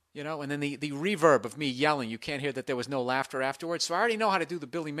 You know, and then the reverb of me yelling, you can't hear that there was no laughter afterwards. So I already know how to do the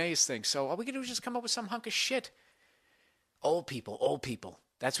Billy Mays thing. So all we can do is just come up with some hunk of shit. Old people.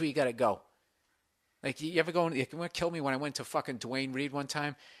 That's where you got to go. Like, you ever go, it killed me when I went to fucking Dwayne Reed one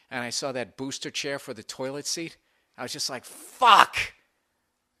time, and I saw that booster chair for the toilet seat. I was just like, fuck.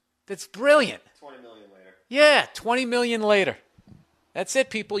 That's brilliant. 20 million later. Yeah, 20 million later. That's it,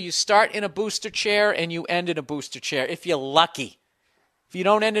 people. You start in a booster chair and you end in a booster chair, if you're lucky. If you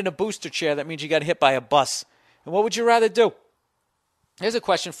don't end in a booster chair, that means you got hit by a bus. And what would you rather do? Here's a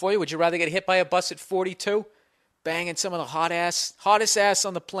question for you. Would you rather get hit by a bus at 42, banging some of the hottest ass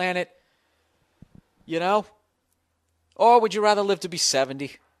on the planet, you know? Or would you rather live to be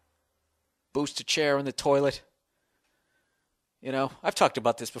 70? Booster chair in the toilet. You know, I've talked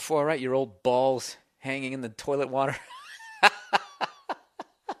about this before, right? Your old balls hanging in the toilet water.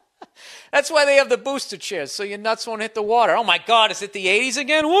 That's why they have the booster chairs, so your nuts won't hit the water. Oh my God, is it the 80s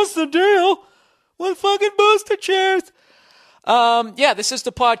again? What's the deal with fucking booster chairs? Yeah, this is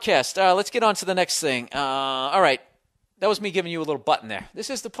the podcast. Let's get on to the next thing. All right, that was me giving you a little button there. This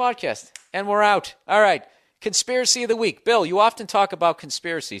is the podcast, and we're out. All right, conspiracy of the week. Bill, you often talk about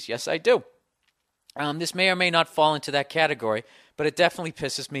conspiracies. Yes, I do. This may or may not fall into that category, but it definitely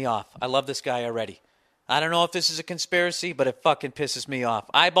pisses me off. I love this guy already. I don't know if this is a conspiracy, but it fucking pisses me off.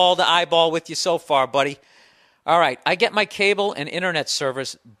 Eyeball to eyeball with you so far, buddy. All right, I get my cable and internet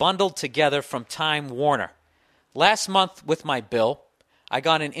service bundled together from Time Warner. Last month with my bill, I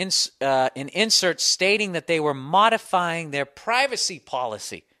got an insert stating that they were modifying their privacy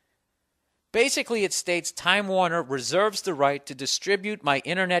policy. Basically, it states Time Warner reserves the right to distribute my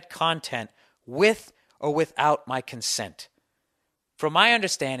internet content with or without my consent. From my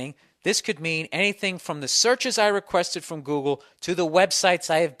understanding, this could mean anything from the searches I requested from Google to the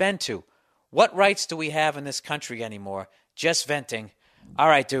websites I have been to. What rights do we have in this country anymore? Just venting. All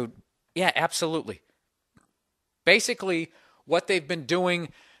right, dude. Yeah, absolutely. Basically, what they've been doing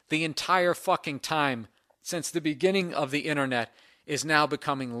the entire fucking time since the beginning of the internet is now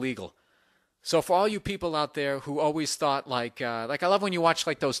becoming legal. So for all you people out there who always thought like I love when you watch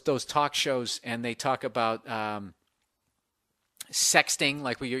like those talk shows and they talk about sexting,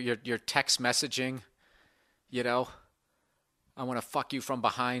 like your text messaging, you know, I want to fuck you from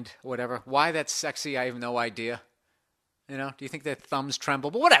behind, whatever. Why that's sexy, I have no idea. You know, do you think their thumbs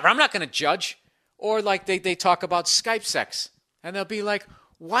tremble? But whatever, I'm not going to judge. Or like they talk about Skype sex, and they'll be like,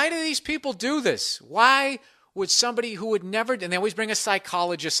 why do these people do this? Why would somebody who would never, and they always bring a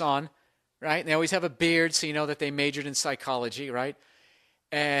psychologist on, right? And they always have a beard, so you know that they majored in psychology, right?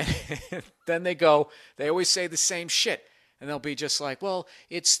 And then they always say the same shit. And they'll be just like, well,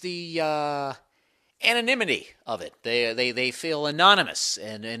 it's the anonymity of it. They feel anonymous,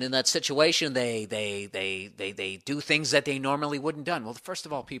 and in that situation, they do things that they normally wouldn't done. Well, first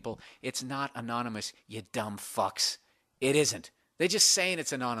of all, people, it's not anonymous, you dumb fucks. It isn't. They're just saying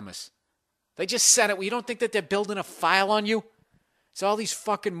it's anonymous. They just said it. Well, you don't think that they're building a file on you? It's all these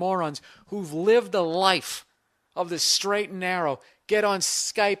fucking morons who've lived a life of the straight and narrow, get on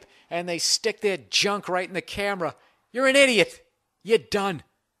Skype and they stick their junk right in the camera. You're an idiot. You're done.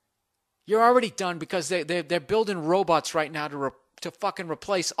 You're already done because they're building robots right now to fucking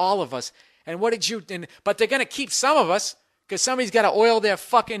replace all of us. And what did you... But they're going to keep some of us because somebody's got to oil their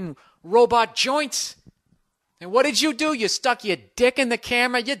fucking robot joints. And what did you do? You stuck your dick in the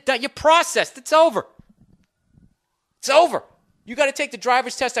camera. You're done. You're processed. It's over. It's over. You got to take the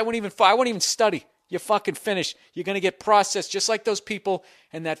driver's test. I wouldn't even study. You're fucking finished. You're going to get processed just like those people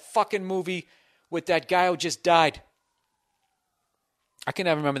in that fucking movie with that guy who just died. I can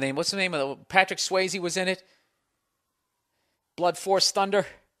never remember the name. What's the name of it? Patrick Swayze was in it. Blood Force Thunder.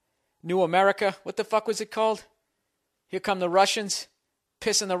 New America. What the fuck was it called? Here come the Russians.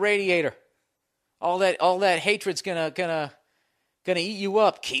 Piss in the radiator. All that hatred's gonna eat you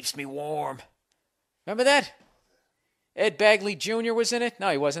up. Keeps me warm. Remember that? Ed Bagley Jr. was in it?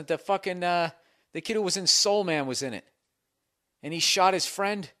 No, he wasn't. The fucking the kid who was in Soul Man was in it. And he shot his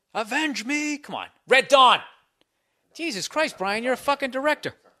friend. Avenge me. Come on. Red Dawn. Jesus Christ, Brian, you're a fucking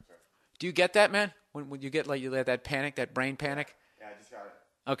director. Do you get that, man? When you get like you had that panic, that brain panic? Yeah, I just got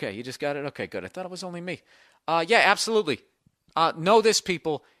it. Okay, you just got it? Okay, good. I thought it was only me. Yeah, absolutely. Know this,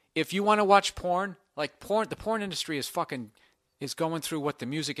 people. If you want to watch porn, the porn industry is going through what the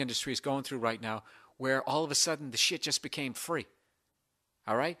music industry is going through right now, where all of a sudden the shit just became free.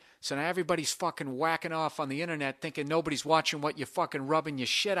 All right? So now everybody's fucking whacking off on the internet thinking nobody's watching what you're fucking rubbing your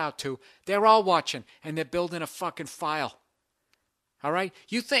shit out to. They're all watching, and they're building a fucking file. All right?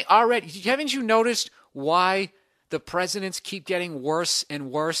 You think already, haven't you noticed why the presidents keep getting worse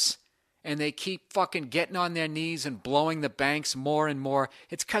and worse, and they keep fucking getting on their knees and blowing the banks more and more?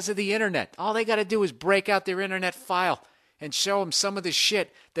 It's because of the internet. All they got to do is break out their internet file and show them some of the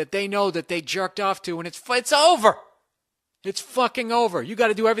shit that they know that they jerked off to, and it's over. It's fucking over. You got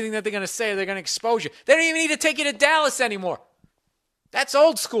to do everything that they're going to say or they're going to expose you. They don't even need to take you to Dallas anymore. That's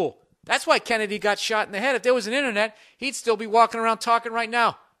old school. That's why Kennedy got shot in the head. If there was an internet, he'd still be walking around talking right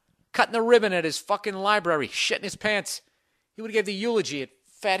now, cutting the ribbon at his fucking library, shitting his pants. He would have gave the eulogy at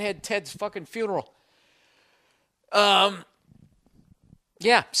Fathead Ted's fucking funeral.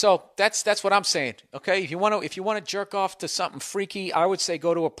 Yeah, so that's what I'm saying. Okay, if you want to jerk off to something freaky, I would say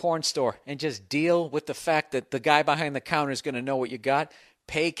go to a porn store and just deal with the fact that the guy behind the counter is going to know what you got.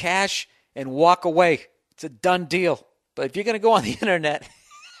 Pay cash and walk away. It's a done deal. But if you're going to go on the internet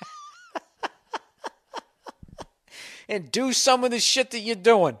and do some of the shit that you're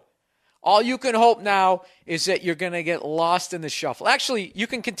doing, all you can hope now is that you're going to get lost in the shuffle. Actually, you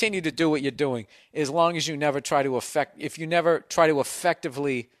can continue to do what you're doing as long as you never try to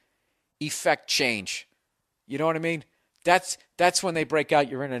effectively effect change. You know what I mean? That's when they break out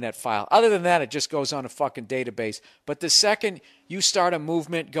your internet file. Other than that, it just goes on a fucking database. But the second you start a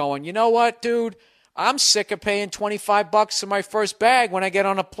movement going, you know what, dude? I'm sick of paying $25 for my first bag when I get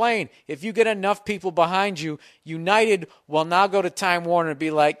on a plane. If you get enough people behind you, United will now go to Time Warner and be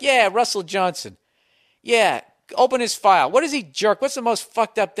like, yeah, Russell Johnson. Yeah, open his file. What does he jerk? What's the most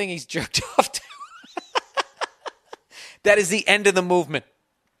fucked up thing he's jerked off to? That is the end of the movement.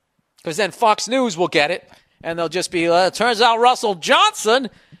 Because then Fox News will get it, and they'll just be, it turns out Russell Johnson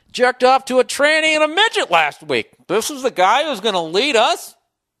jerked off to a tranny and a midget last week. This is the guy who's going to lead us?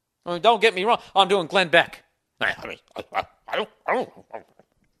 I mean, don't get me wrong. I'm doing Glenn Beck. I don't.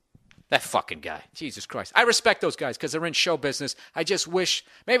 That fucking guy. Jesus Christ. I respect those guys because they're in show business. I just wish,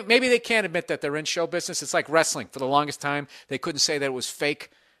 maybe they can't admit that they're in show business. It's like wrestling. For the longest time, they couldn't say that it was fake.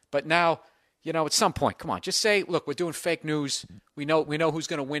 But now, at some point, come on, just say, look, we're doing fake news. We know who's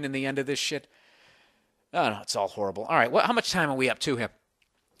going to win in the end of this shit. Oh, no, it's all horrible. All right, how much time are we up to here?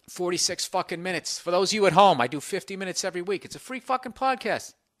 46 fucking minutes. For those of you at home, I do 50 minutes every week. It's a free fucking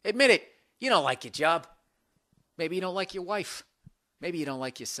podcast. Admit it. You don't like your job. Maybe you don't like your wife. Maybe you don't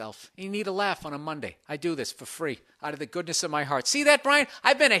like yourself. You need a laugh on a Monday. I do this for free, out of the goodness of my heart. See that, Brian?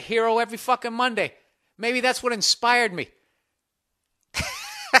 I've been a hero every fucking Monday. Maybe that's what inspired me.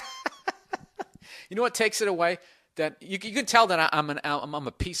 You know what takes it away? That you can tell that I'm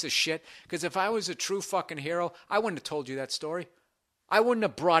a piece of shit. Because if I was a true fucking hero, I wouldn't have told you that story. I wouldn't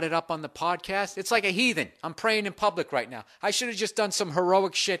have brought it up on the podcast. It's like a heathen. I'm praying in public right now. I should have just done some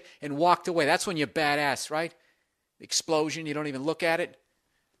heroic shit and walked away. That's when you're badass, right? Explosion, you don't even look at it.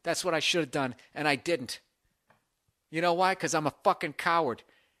 That's what I should have done, and I didn't. You know why? Because I'm a fucking coward.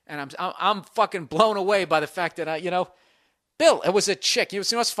 And I'm fucking blown away by the fact that, Bill, it was a chick. You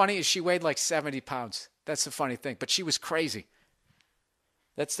know what's funny is she weighed like 70 pounds. That's the funny thing. But she was crazy.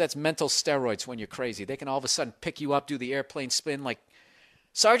 That's mental steroids when you're crazy. They can all of a sudden pick you up, do the airplane spin like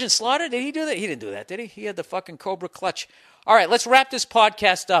Sergeant Slaughter. Did he do that? He didn't do that, did he? He had the fucking Cobra clutch. All right, let's wrap this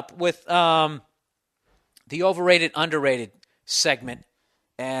podcast up with the overrated, underrated. segment.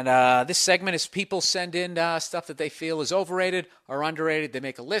 And this segment is people send in stuff that they feel is overrated or underrated. They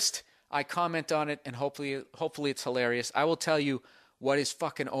make a list. I comment on it, and hopefully it's hilarious. I will tell you what is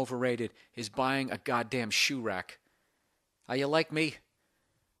fucking overrated is buying a goddamn shoe rack. Are you like me?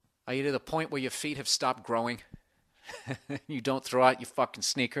 Are you to the point where your feet have stopped growing? You don't throw out your fucking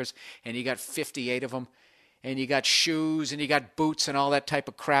sneakers, and you got 58 of them, and you got shoes, and you got boots, and all that type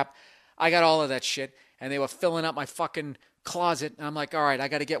of crap. I got all of that shit, and they were filling up my fucking closet, and I'm like, all right, I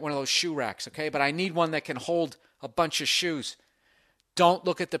got to get one of those shoe racks, okay? But I need one that can hold a bunch of shoes. Don't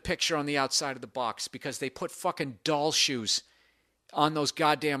look at the picture on the outside of the box because they put fucking doll shoes on those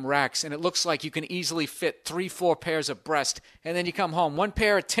goddamn racks, and it looks like you can easily fit 3-4 pairs of breast, and then you come home, one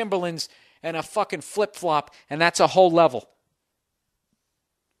pair of Timberlands and a fucking flip-flop, and that's a whole level.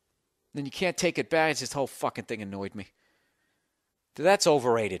 Then you can't take it back. This whole fucking thing annoyed me. That's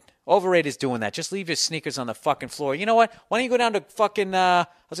overrated. Overrated is doing that. Just leave your sneakers on the fucking floor. You know what? Why don't you go down to fucking, I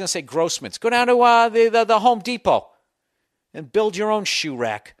was going to say Grossman's. Go down to the Home Depot and build your own shoe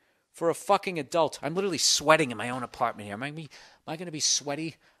rack for a fucking adult. I'm literally sweating in my own apartment here. Am I going to be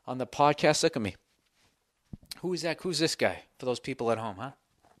sweaty on the podcast? Look at me. Who is that? Who's this guy? For those people at home, huh?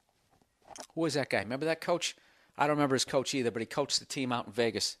 Who is that guy? Remember that coach? I don't remember his coach either, but he coached the team out in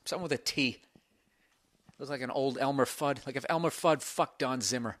Vegas. Something with a T. Looks like an old Elmer Fudd. Like if Elmer Fudd fucked Don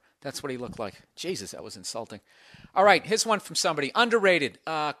Zimmer. That's what he looked like. Jesus, that was insulting. All right, here's one from somebody. Underrated.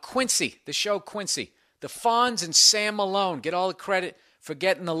 Quincy, the show Quincy. The Fonz and Sam Malone get all the credit for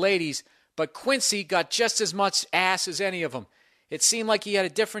getting the ladies, but Quincy got just as much ass as any of them. It seemed like he had a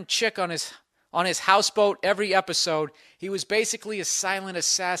different chick on his houseboat every episode. He was basically a silent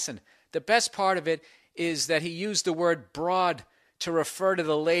assassin. The best part of it is that he used the word broad to refer to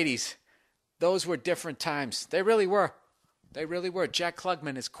the ladies. Those were different times. They really were. They really were. Jack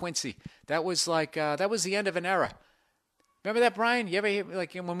Klugman is Quincy. That was like, that was the end of an era. Remember that, Brian? You ever hear,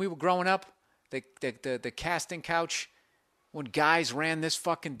 like when we were growing up, the casting couch, when guys ran this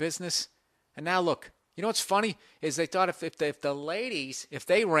fucking business? And now look, you know what's funny? Is they thought if the ladies, if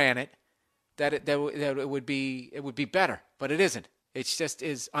they ran it, that it would be better. But it isn't. It just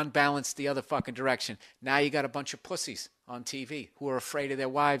is unbalanced the other fucking direction. Now you got a bunch of pussies on TV who are afraid of their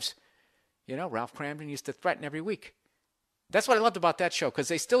wives. You know, Ralph Cramden used to threaten every week. That's what I loved about that show, because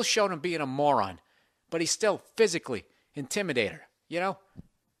they still showed him being a moron, but he's still physically intimidator, you know?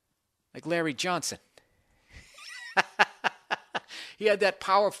 Like Larry Johnson. He had that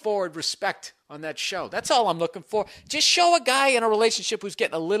power forward respect on that show. That's all I'm looking for. Just show a guy in a relationship who's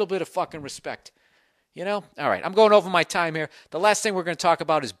getting a little bit of fucking respect. You know? All right, I'm going over my time here. The last thing we're going to talk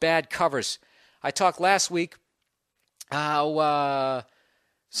about is bad covers. I talked last week how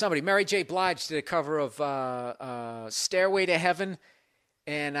Mary J. Blige did a cover of Stairway to Heaven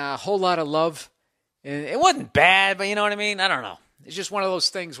and a Whole Lot of Love. And it wasn't bad, but you know what I mean? I don't know. It's just one of those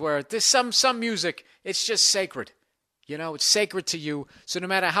things where there's some music, it's just sacred. You know, it's sacred to you. So no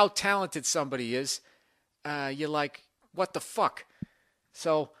matter how talented somebody is, you're like, what the fuck?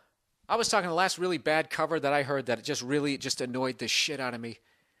 So I was talking the last really bad cover that I heard that it just annoyed the shit out of me.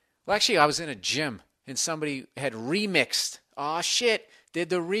 Well, actually, I was in a gym and somebody had remixed. Did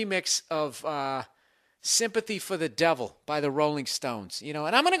the remix of Sympathy for the Devil by the Rolling Stones. You know,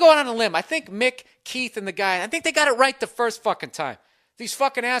 and I'm going to go out on a limb. I think Mick, Keith, and the guy, I think they got it right the first fucking time. These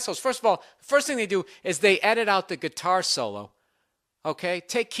fucking assholes. First of all, the first thing they do is they edit out the guitar solo. Okay?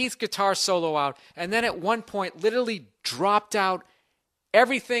 Take Keith's guitar solo out, and then at one point literally dropped out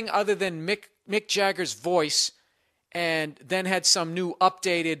everything other than Mick Jagger's voice, and then had some new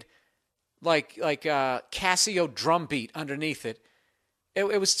updated like Casio drum beat underneath it.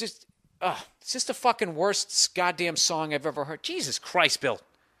 It was just, it's just the fucking worst goddamn song I've ever heard. Jesus Christ, Bill.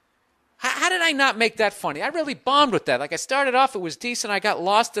 How did I not make that funny? I really bombed with that. Like, I started off, it was decent. I got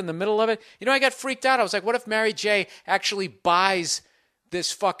lost in the middle of it. You know, I got freaked out. I was like, what if Mary J. actually buys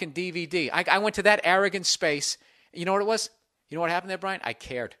this fucking DVD? I went to that arrogant space. You know what it was? You know what happened there, Brian? I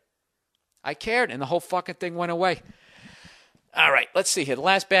cared, and the whole fucking thing went away. All right, let's see here. The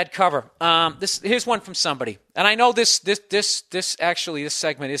last bad cover. Here's one from somebody, and I know this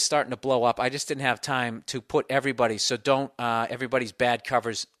segment is starting to blow up. I just didn't have time to put everybody, so don't everybody's bad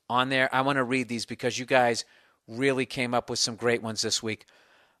covers on there. I want to read these because you guys really came up with some great ones this week.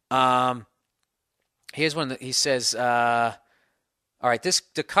 Here's one that he says. All right,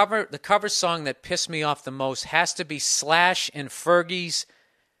 the cover song that pissed me off the most has to be Slash and Fergie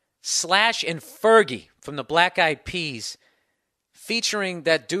from the Black Eyed Peas, featuring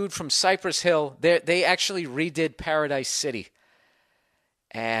that dude from Cypress Hill. They actually redid Paradise City.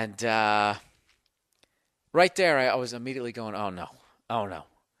 And right there, I was immediately going, oh no.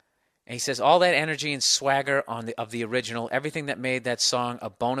 And he says, all that energy and swagger of the original, everything that made that song a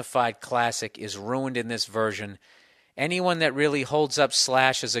bona fide classic is ruined in this version. Anyone that really holds up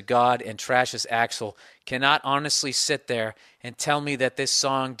Slash as a god and trashes Axl cannot honestly sit there and tell me that this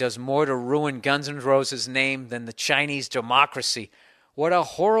song does more to ruin Guns N' Roses' name than the Chinese democracy. What a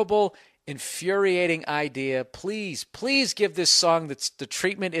horrible, infuriating idea. Please, please give this song the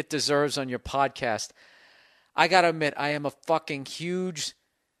treatment it deserves on your podcast. I gotta admit, I am a fucking huge...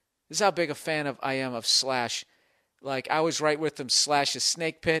 This is how big a fan I am of Slash. Like, I was right with him. Slash's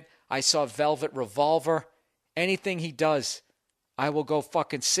Snake Pit. I saw Velvet Revolver. Anything he does, I will go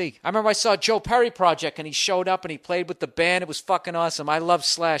fucking see. I remember I saw Joe Perry Project, and he showed up, and he played with the band. It was fucking awesome. I love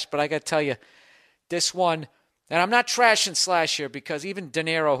Slash, but I got to tell you, this one, and I'm not trashing Slash here, because even De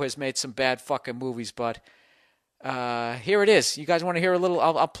Niro has made some bad fucking movies, but here it is. You guys want to hear a little?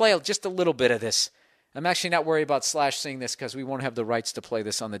 I'll play just a little bit of this. I'm actually not worried about Slash seeing this because we won't have the rights to play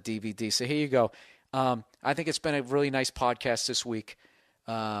this on the DVD. So here you go. I think it's been a really nice podcast this week,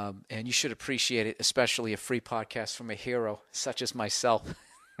 and you should appreciate it, especially a free podcast from a hero such as myself.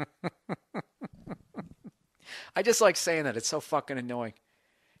 I just like saying that. It's so fucking annoying.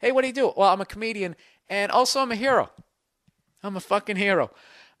 Hey, what do you do? Well, I'm a comedian, and also I'm a hero. I'm a fucking hero.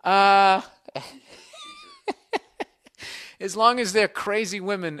 As long as they're crazy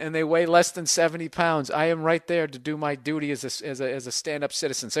women and they weigh less than 70 pounds, I am right there to do my duty as a stand-up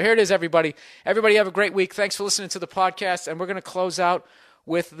citizen. So here it is, everybody. Everybody have a great week. Thanks for listening to the podcast. And we're going to close out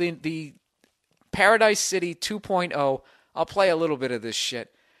with the Paradise City 2.0. I'll play a little bit of this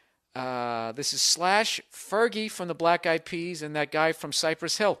shit. This is Slash, Fergie from the Black Eyed Peas, and that guy from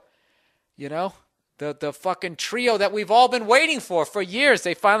Cypress Hill. You know? The fucking trio that we've all been waiting for years.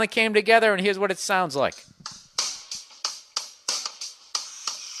 They finally came together, and here's what it sounds like.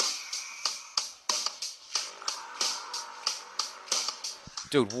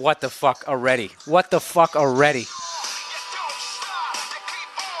 Dude, what the fuck already? What the fuck already?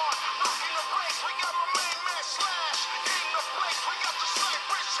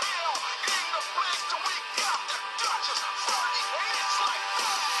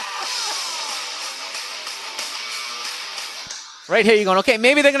 Right here you're going, okay,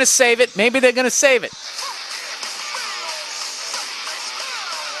 maybe they're going to save it. Maybe they're going to save it.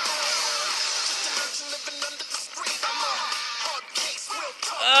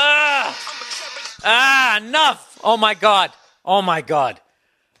 Enough! Oh my God. Oh my God.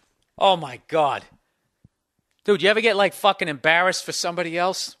 Oh my God. Dude, you ever get like fucking embarrassed for somebody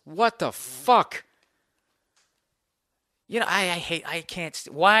else? What the fuck? You know, I can't.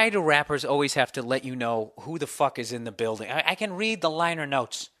 Why do rappers always have to let you know who the fuck is in the building? I can read the liner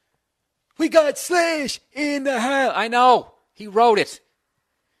notes. We got Slash in the house. I know. He wrote it.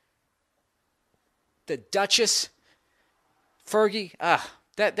 The Duchess. Fergie.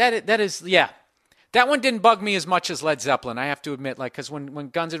 That is, yeah. That one didn't bug me as much as Led Zeppelin, I have to admit. Like, because when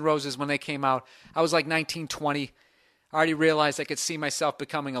Guns N' Roses, when they came out, I was like 19, 20. I already realized I could see myself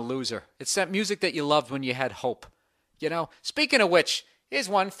becoming a loser. It's that music that you loved when you had hope. You know? Speaking of which, here's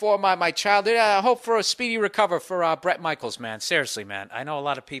one for my childhood. Hope for a speedy recover for Bret Michaels, man. Seriously, man. I know a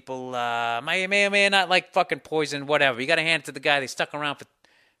lot of people may not like fucking Poison, whatever. You got to hand it to the guy. They stuck around for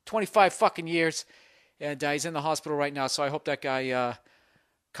 25 fucking years. And he's in the hospital right now, so I hope that guy...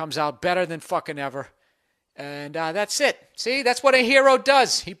 comes out better than fucking ever. And that's it. See, that's what a hero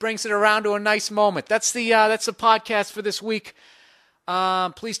does. He brings it around to a nice moment. That's the podcast for this week.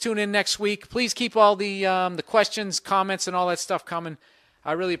 Please tune in next week. Please keep all the questions, comments, and all that stuff coming.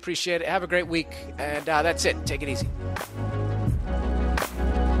 I really appreciate it. Have a great week. And that's it. Take it easy.